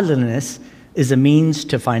that godliness is a means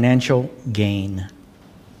to financial gain.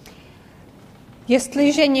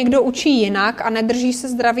 Jestliže někdo učí jinak a nedrží se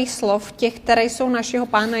zdravých slov, těch, které jsou našeho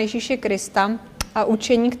Pána Ježíše Krista, a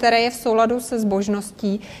učení, které je v souladu se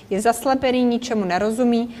zbožností, je zaslepený, ničemu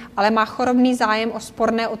nerozumí, ale má chorobný zájem o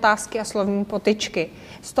sporné otázky a slovní potyčky.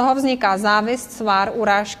 Z toho vzniká závist, svár,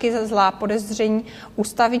 urážky, zlá podezření,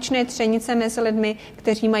 ústavičné třenice mezi lidmi,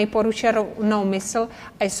 kteří mají porušenou mysl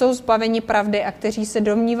a jsou zbaveni pravdy a kteří se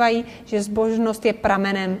domnívají, že zbožnost je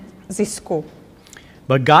pramenem zisku.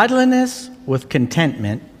 But godliness with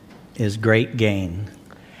contentment is great gain.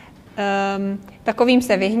 Takovým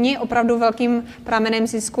se vyhni, opravdu velkým pramenem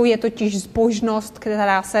zisku je totiž zbožnost,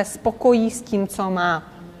 která se spokojí s tím, co má.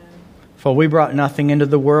 For we brought nothing into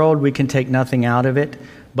the world, we can take nothing out of it,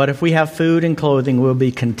 but if we have food and clothing, we'll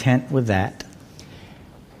be content with that.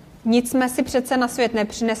 Nic jsme si přece na svět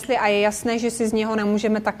nepřinesli a je jasné, že si z něho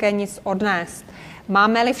nemůžeme také nic odnést.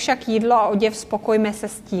 Máme-li však jídlo a oděv, spokojme se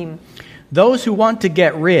s tím. Those who want to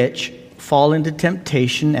get rich fall into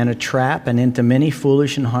temptation and a trap and into many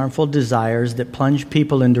foolish and harmful desires that plunge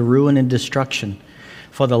people into ruin and destruction.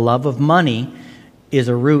 For the love of money is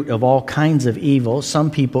a root of all kinds of evil. Some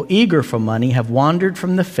people eager for money have wandered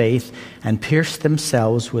from the faith and pierced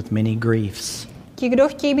themselves with many griefs. Ti, kdo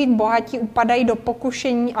chtějí být bohatí, upadají do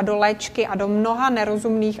pokušení a do léčky a do mnoha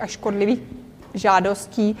nerozumných a škodlivých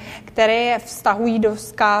žádostí, které je vztahují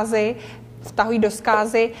do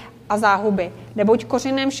zkázy a záhuby. Neboť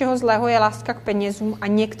kořenem všeho zlého je láska k penězům a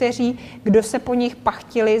někteří, kdo se po nich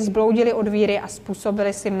pachtili, zbloudili od víry a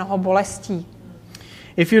způsobili si mnoho bolestí.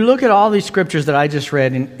 If you look at all these scriptures that I just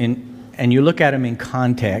read and you look at them in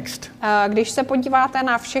context, Když se podíváte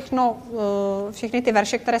na všechny ty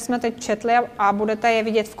verše, které jsme teď četli a budete je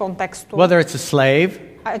vidět v kontextu, whether it's a slave,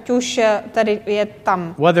 ať už tedy je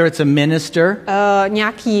tam whether it's a minister,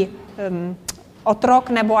 nějaký otrok,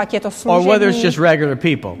 nebo ať je to or whether it's just služebník, regular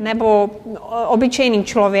people. nebo obyčejný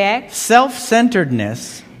člověk,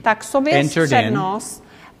 Self-centeredness, tak soběstřednost,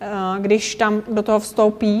 když tam do toho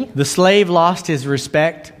vstoupí, the slave lost his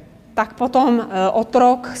respect, tak potom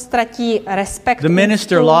otrok ztratí respekt, the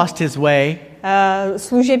minister úctu, lost his way,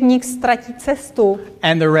 služebník ztratí cestu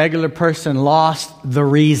and the regular person lost the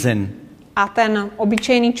reason. a ten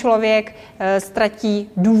obyčejný člověk ztratí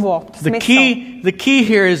důvod, smysl. The key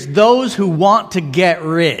here is those who want to get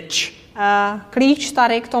rich. Klíč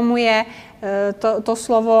tady k tomu je to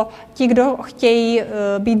slovo ti, kdo chtějí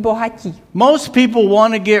být bohatí. Most people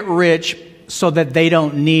want to get rich so that they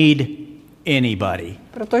don't need anybody.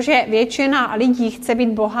 Protože většina lidí chce být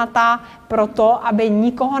bohatá proto, aby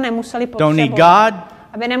nikoho nemuseli Don't need potřebovat. God.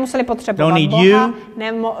 Aby nemuseli potřebovat Don't need Boha, you.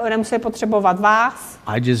 nemuseli potřebovat vás.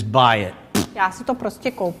 I just buy it. Já si to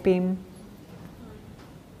prostě koupím.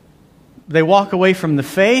 They walk away from the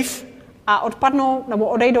faith. A odpadnou, nebo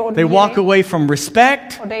odejdou od They víry, walk away from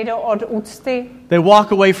respect. odejdou od úcty, They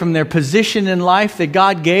walk away from their position in life that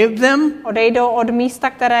God gave them. odejdou od místa,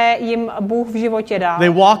 které jim Bůh v životě dal. They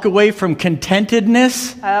walk away from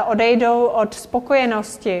contentedness, Odejdou od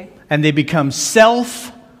spokojenosti and they become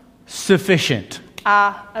self-sufficient.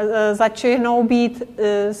 a začnou být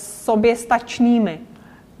soběstačnými.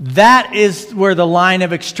 That is where the line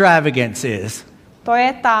of extravagance is. To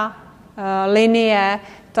je ta linie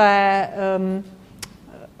té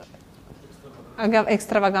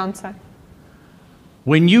extravagance.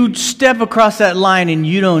 When you step across that line and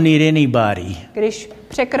you don't need anybody. Když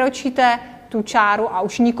překročíte tu čáru a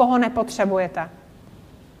už nikoho nepotřebujete.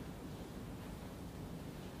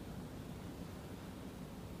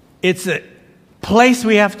 It's a place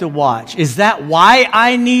we have to watch. Is that why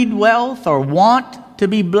I need wealth or want to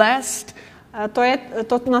be blessed? To je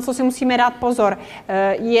to, na co si musíme dát pozor.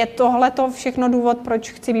 Je tohleto všechno důvod,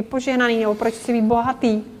 proč chci být požehnaný nebo proč chci být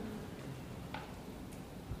bohatý?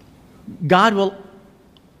 God will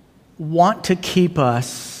want to keep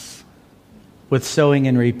us with sowing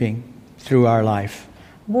and reaping through our life.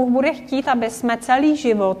 Bůh bude chtít, aby jsme celý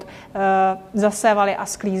život zasévali a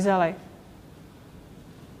sklízeli.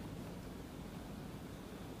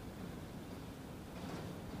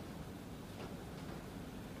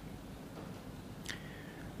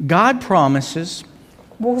 God promises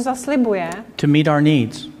Bůh zaslibuje, to meet our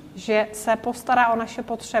needs. že se postará o naše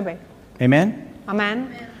potřeby. Amen? Amen.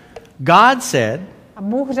 God said, A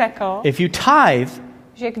Bůh řekl, if you tithe,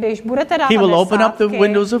 že když budete dávat He will open up the desátky,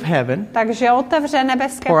 windows of heaven, takže otevře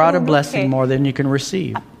nebeské pour out a průduchy blessing more than you can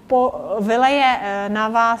receive. a vyleje na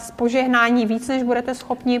vás požehnání víc, než budete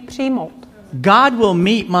schopni přijmout. God will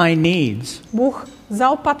meet my needs. Bůh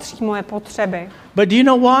zaopatří moje potřeby. But do you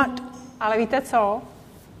know what? Ale víte co?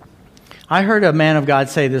 I heard a man of God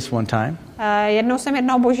say this one time. Jednou jsem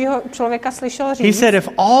jednoho božího člověka slyšel He říct, said, if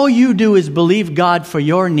all you do is believe God for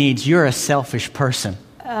your needs, you're a selfish person.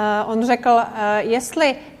 on řekl,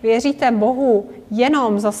 jestli věříte Bohu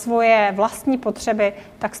jenom za svoje vlastní potřeby,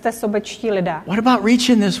 tak jste sobečtí lidé. What about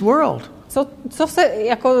reaching this world? Co se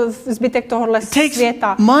jako zbytek tohohle It takes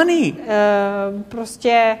světa? money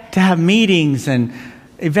Prostě to have meetings and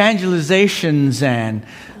evangelizations and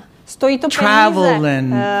stojí to travel peníze,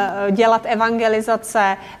 and- dělat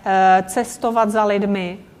evangelizace, cestovat za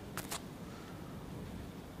lidmi.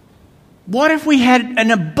 what if we had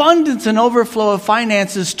an abundance and overflow of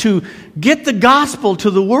finances to get the gospel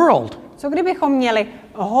to the world? Co kdybychom měli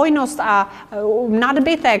hojnost a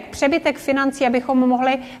nadbytek, přebytek financí, abychom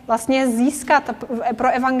mohli vlastně získat pro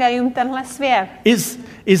evangelium tenhle svět?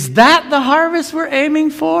 Is that the harvest we're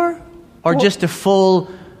aiming for? Or just a full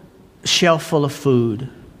shelf full of food?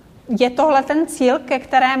 Je tohle ten cíl, ke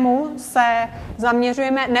kterému se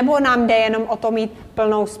zaměřujeme, nebo nám jde jenom o to mít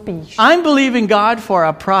plnou spíš? I'm believing God for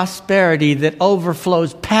a prosperity that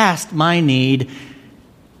overflows past my need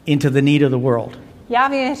into the need of the world. Já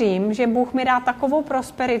věřím, že Bůh mi dá takovou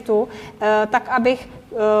prosperitu, tak abych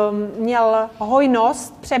měl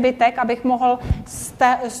hojnost, přebytek, abych mohl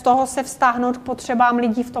z toho se vztáhnout k potřebám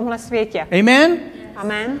lidí v tomhle světě. Amen?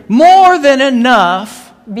 Amen. More than enough,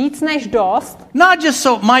 Víc než dost, not just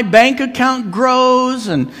so my bank account grows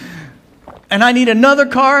and I need another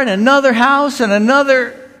car and another house and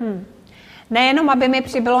another. nejenom aby mi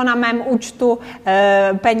přibylo na mém účtu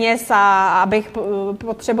peněz a abych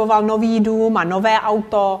potřeboval nový dům a nové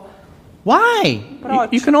auto. Why? Proč?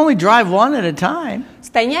 You can only drive one at a time.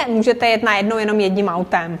 Stejně můžete jet najednou jenom jedním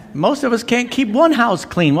autem. Most of us can't keep one house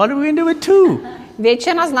clean. What are we going to do with two?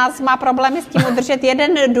 Většina z nás má problémy s tím udržet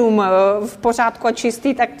jeden dům v pořádku a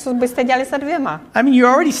čistý, tak co byste dělali se dvěma? I mean, you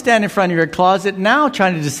already stand in front of your closet now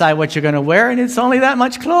trying to decide what you're going to wear, and it's only that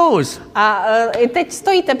much clothes. A i teď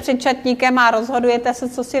stojíte před čatníkem a rozhodujete se,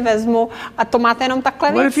 co si vezmu, a to máte jenom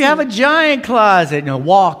takhle What if věcí. you have a giant closet,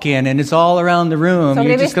 walk in, and it's all around the room? Co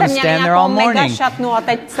You're just kdybyste going to měli stand there all nějakou mega morning. šatnu a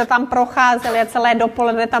teď se tam procházeli a celé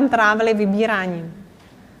dopoledne tam trávili vybíráním?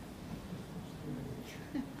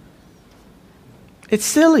 It's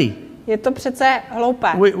silly. Je to přece hloupé.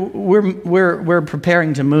 We're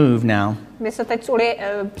preparing to move now. My se teď s Uli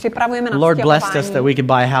připravujeme na Lord blessed us that stěhování. we could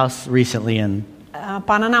buy a house recently, and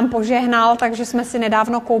Pán nám požehnal, takže jsme si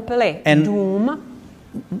nedávno koupili And- dům.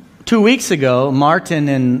 2 weeks ago, Martin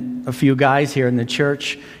and a few guys here in the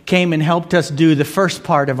church came and helped us do the first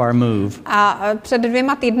part of our move. A před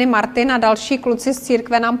 2 týdny Martin a další kluci z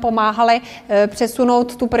církve nám pomáhali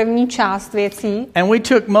přesunout tu první část věcí. And we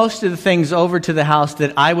took most of the things over to the house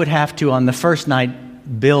that I would have to on the first night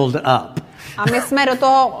build up. A my jsme do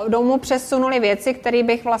toho domu přesunuli věci, které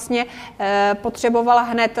bych vlastně potřebovala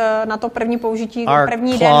hned na to první použití. Our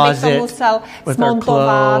První den bych to musel with our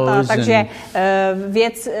smontovat. clothes Takže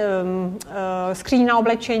věc, skříň na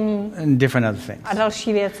oblečení And different other things. a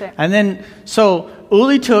další věci. And then, so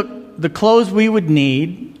Uli took the clothes we would need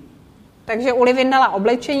Takže Uli vyndala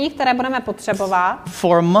oblečení, které budeme potřebovat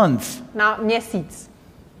for a month. na měsíc.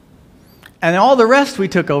 And all the rest we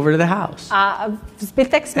took over to the house. A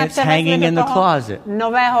zbytek jsme It's hanging převezli in do the toho closet.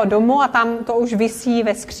 nového domu a tam to už visí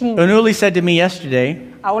ve skříni. And Uli said to me yesterday,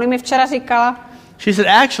 A Uli mi včera říkala, she said,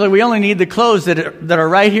 actually, we only need the clothes that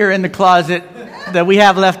are right here in the closet that we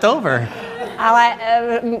have left over. ale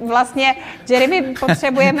vlastně, Jeremy,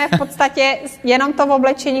 potřebujeme v podstatě jenom to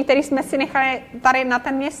oblečení, které jsme si nechali tady na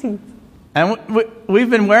ten měsíc. And we've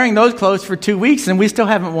been wearing those clothes for 2 weeks and we still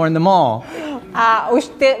haven't worn them all. A už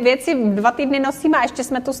ty věci 2 týdny nosíme a ještě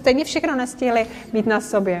jsme to stejně všechno nestihli mít na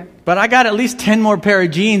sobě. But I got at least 10 more pair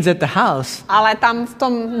of jeans at the house. Ale tam v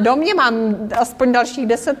tom domě mám aspoň dalších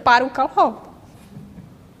 10 párů kalhot.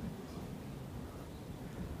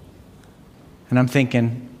 And I'm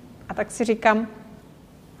thinking, A tak si říkám,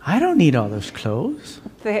 I don't need all those clothes.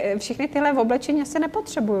 všechny tyhle oblečení asi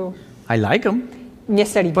nepotřebuju. I like them, Mně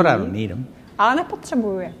se líbí, but I don't need them. ale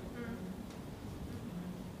nepotřebuju je.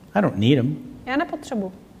 I don't need them. Já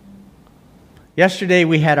nepotřebuju. Yesterday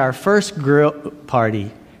we had our first grill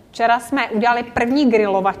party. Včera jsme udělali první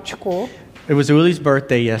grilovačku. It was Uli's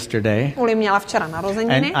birthday yesterday. Uli měla včera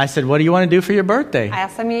narozeniny. And I said, what do you want to do for your birthday? A já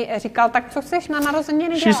jsem jí říkal, tak co chceš na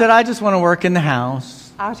narozeniny She dělat? said, I just want to work in the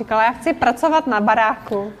house. A říkala, já chci pracovat na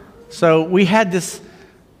baráku. So we had this,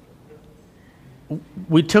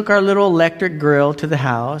 we took our little electric grill to the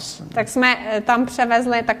house. Tak jsme tam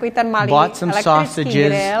převezli takový ten malý Bought some elektrický sausages.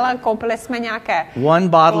 grill, koupili jsme nějaké One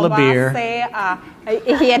bottle of beer. klobásy a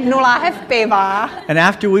 1 láhev piva. And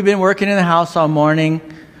after we've been working in the house all morning,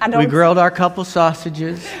 we grilled our couple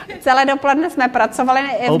sausages. Celé dopoledne jsme pracovali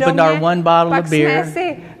v Opened domě, our one bottle pak of beer. jsme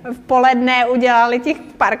si v poledne udělali těch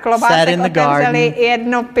pár klobásek, Sat in the otevřeli garden.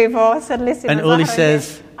 1 pivo, sedli si And na Uli zahradě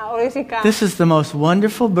says, a Uli říká, this is the most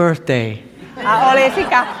wonderful birthday. a Uli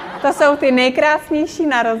říká, to jsou ty nejkrásnější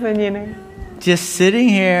narozeniny. Just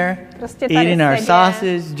sitting here, Prostě tady eating our sedět.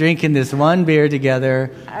 sausage, drinking this one beer together,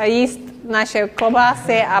 A jíst naše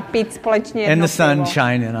klobásy a pít společně and jedno the sun pivo.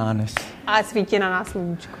 shining on us. A svítí na nás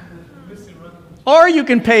sluníčko. Or you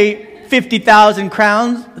can pay 50,000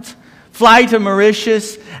 crowns, fly to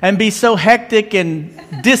Mauritius, and be so hectic and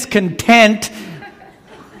discontent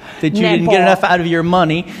that you didn't get enough out of your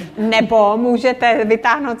money. Nebo můžete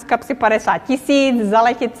vytáhnout z kapsy 50 000,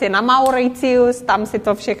 zaletět si na Mauritius, tam si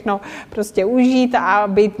to všechno prostě užít a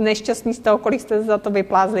být nešťastný z toho, kolik jste za to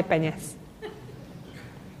vyplázli peněz.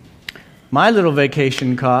 My little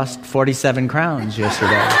vacation cost 47 crowns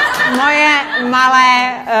yesterday. Moje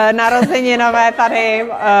malé narozeninové tady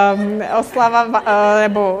oslava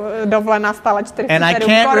nebo dovolená stála 47 And I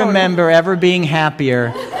can't korun. remember ever being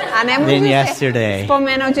happier A than nemůžu si yesterday.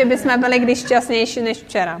 vzpomenout, že bychom byli když šťastnější než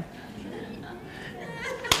včera.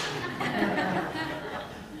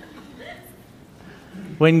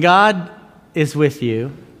 When God is with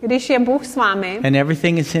you Když je Bůh s vámi and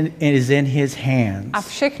everything is in His a hands,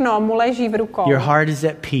 všechno mu leží v rukou, your heart is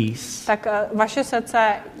at peace, tak vaše srdce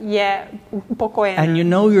je upokojené. and you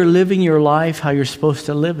know you're living your life how you're supposed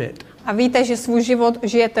to live it. A víte, že svůj život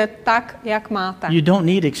žijete tak, jak máte. You don't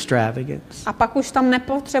need extravagance. A pak už tam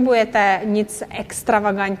nepotřebujete nic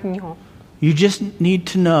extravagantního. You just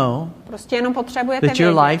need to know Prostě jenom potřebujete that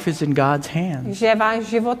your vědět, life is in God's hands. že váš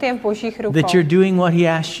život je v Božích rukou. That you're doing what He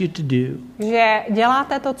asked you to do. Že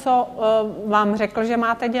děláte to, co vám řekl, že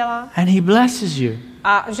máte dělat. And He blesses you.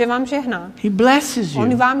 A že vám žehná. He blesses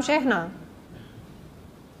On you. vám žehná.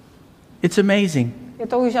 It's amazing. Je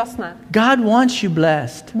to úžasné. God wants you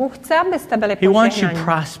blessed. Bůh chce, abyste byli He wants you požehnaní.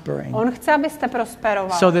 prospering On chce, abyste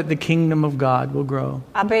prosperovali. so that the kingdom of God will grow.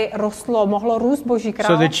 Aby mohlo růst Boží So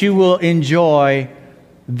království. that you will enjoy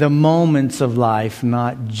the moments of life,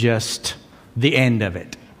 not just the end of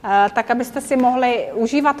it. Tak, abyste si mohli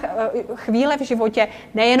užívat chvíle v životě,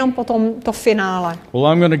 nejenom potom to finále.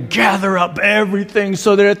 Well, I'm going to gather up everything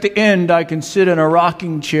so that at the end I can sit in a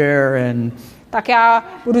rocking chair and Tak já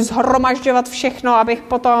budu zhromažďovat všechno, abych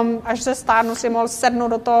potom, až se stárnu, si mohl sednout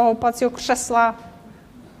do toho houpacího křesla.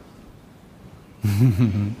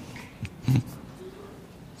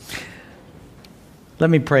 let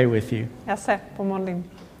me pray with you. Já se pomodlím.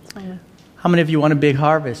 s vámi. How many of you want a big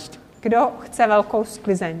harvest? Kdo chce velkou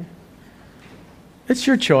sklizeň? It's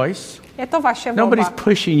your choice. Je to vaše Nobody's volba.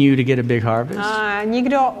 pushing you to get a big harvest. A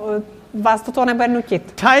nikdo vás do toho nebude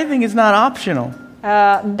nutit. Tithing is not optional.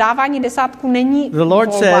 Dávání desátku není The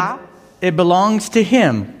Lord said volba. it belongs to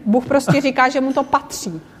Him. Bůh prostě říká, že mu to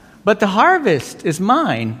patří. But the harvest is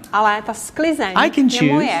mine. Ale ta sklizeň I can je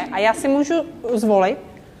choose. moje. A já si můžu zvolit,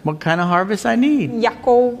 What kind of harvest I need.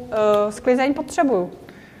 jakou sklizeň potřebuju.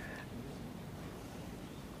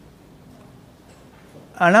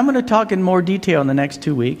 And I'm going to talk in more detail in the next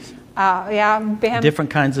 2 weeks. A já během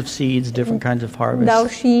Different kinds of seeds, different kinds of harvests.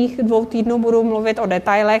 dalších 2 týdnů budu mluvit o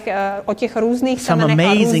detailech, o těch různých Some semenech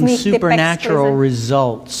a amazing různých typech supernatural sklizeň.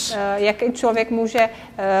 results Jak člověk může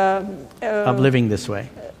of living this way.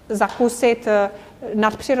 zakusit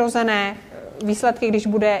nadpřirozené výsledky, když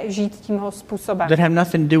bude žít tímhle způsobem. That have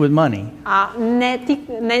nothing to do with money. A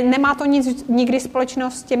nemá to nic nikdy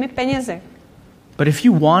společného s těmi penězi. But if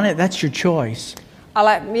you want it, that's your choice.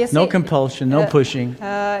 Ale jestli, No compulsion, no pushing.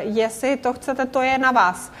 Jestli to chcete, to je na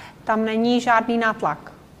vás. Tam není žádný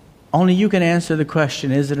nátlak. Only you can answer the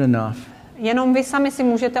question, is it enough? Jenom vy sami si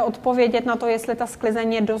můžete odpovědět na to, jestli ta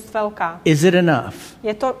sklizeň je dost velká. Is it enough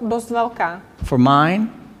Je to dost velká for mine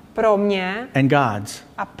pro mě and God's?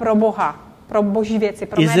 a pro Boha, pro boží věci,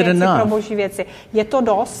 pro Is mé it věci, enough? pro boží věci. Je to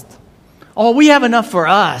dost? Oh, we have enough for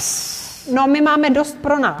us, No, my máme dost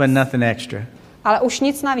pro nás, but nothing extra. ale už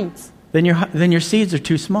nic navíc. Then your seeds are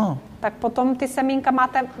too small. Tak potom ty semínka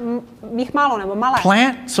máte jich málo nebo malé.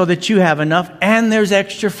 Plant so that you have enough and there's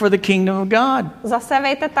extra for the kingdom of God.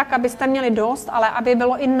 Zasevejte tak, abyste měli dost, ale aby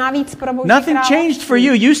bylo i navíc pro boží Nothing changed for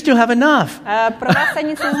you. You still have enough. Pro vás se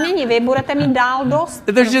nic nezmění, vy budete mít dál dost.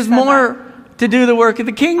 There's pro just sebe. more to do the work of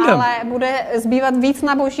the kingdom. Ale bude zbývat víc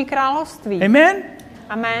na boží království. Amen?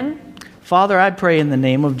 Amen. Father, I pray in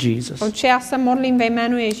the name of Jesus. Otče, já se modlím ve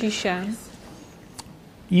jménu Ježíše.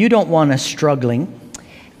 You don't want us struggling,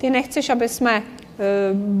 Ty nechceš, aby jsme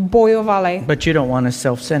bojovali, but you don't want us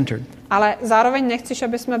self-centered. ale zároveň nechceš,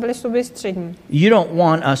 aby jsme byli soběstřední. You don't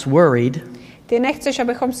want us worried, Ty nechceš,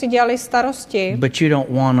 abychom si dělali starosti, but you don't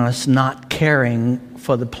want us not caring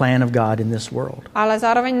for the plan of God in this world. ale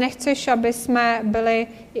zároveň nechceš, aby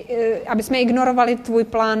jsme ignorovali tvůj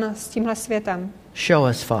plán s tímhle světem. Show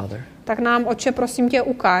us, Father, Tak nám, Otče, prosím tě,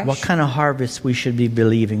 ukáž, what kind of harvest we should be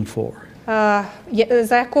believing for.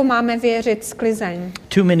 za jakou máme věřit sklizeň.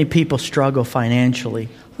 Too many people struggle financially,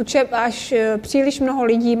 Otče, až příliš mnoho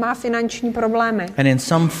lidí má finanční problémy. and in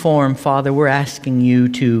some form, Father, we're asking you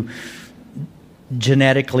to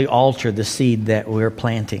genetically alter the seed that we're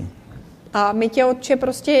planting. A my tě, Otče,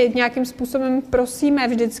 prostě nějakým způsobem prosíme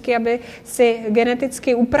vždycky, aby si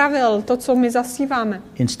geneticky upravil to, co my zasíváme.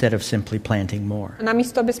 Instead of simply planting more.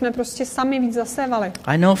 Namísto, aby jsme prostě sami víc zasévali.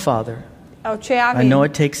 I know, Father. A Otče, já I vím. know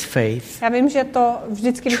it takes faith Já vím, že to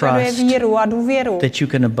vždycky vyžaduje Trust. víru a důvěru, that you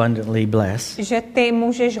can abundantly bless, že ty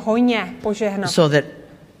můžeš hojně požehnat. so that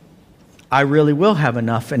I really will have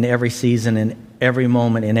enough in every season, in every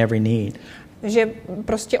moment, in every need. Že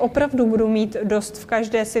prostě opravdu budu mít dost v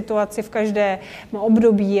každé situaci, v každém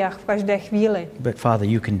období a v každé chvíli. But Father,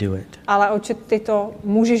 you can do it. Ale Otče, ty to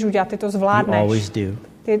můžeš udělat, ty to You zvládneš. always do.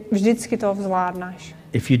 Ty vždycky to zvládneš.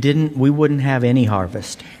 If you didn't, we wouldn't have any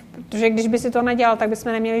harvest. Protože když by si to nedělal, tak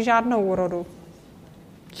bychom neměli žádnou úrodu.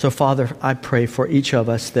 So Father, I pray for each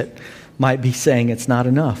of us that might be saying it's not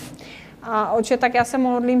enough. A Otče, tak já se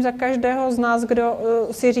modlím za každého z nás, kdo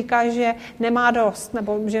si říká, že nemá dost,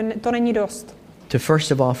 nebo že to není dost. To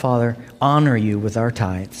first of all, Father, honor you with our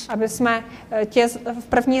tithes. Aby jsme tě v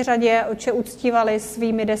první řadě, Otče, uctívali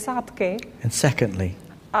svými desátky. And secondly,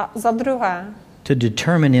 A za druhé, to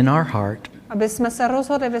determine in our heart aby jsme se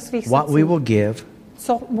rozhodli ve svých what we srdcích, will give,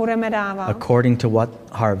 co budeme dávat. according to what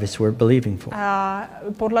harvest we're believing for. A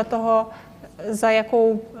podle toho, za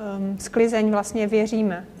jakou sklizeň vlastně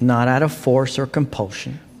věříme. Not out of force or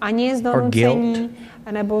compulsion, Ani z donucení,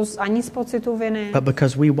 nebo ani z pocitu viny, but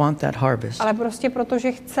because we want that harvest. ale prostě proto,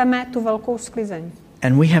 že chceme tu velkou sklizeň.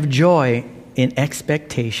 And we have joy in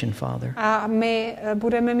expectation, Father, A my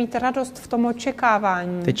budeme mít radost v tom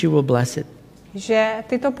očekávání, that you will bless it. že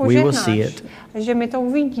ty to We will požehnáš, see it. že my to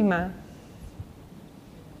uvidíme.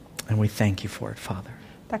 And we thank you for it, Father.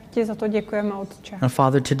 Tak ti za to děkujeme, Otče. And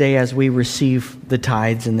Father, today as we receive the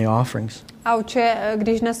tithes and the offerings, A Otče,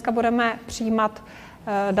 když dneska budeme přijímat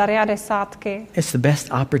dary a desátky, it's the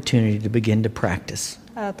best opportunity to begin to practice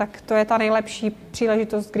tak to je ta nejlepší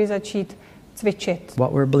příležitost, kdy začít cvičit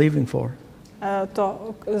what we're believing for.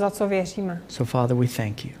 to, za co věříme. So, Father, we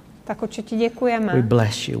thank you. Tak Otče, ti děkujeme. We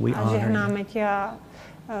bless you. We A honor you. žehnáme tě a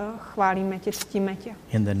chválíme tě, ctíme tě.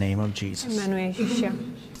 In the name of Jesus. Jménu Ježíše.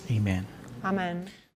 Amen. Amen.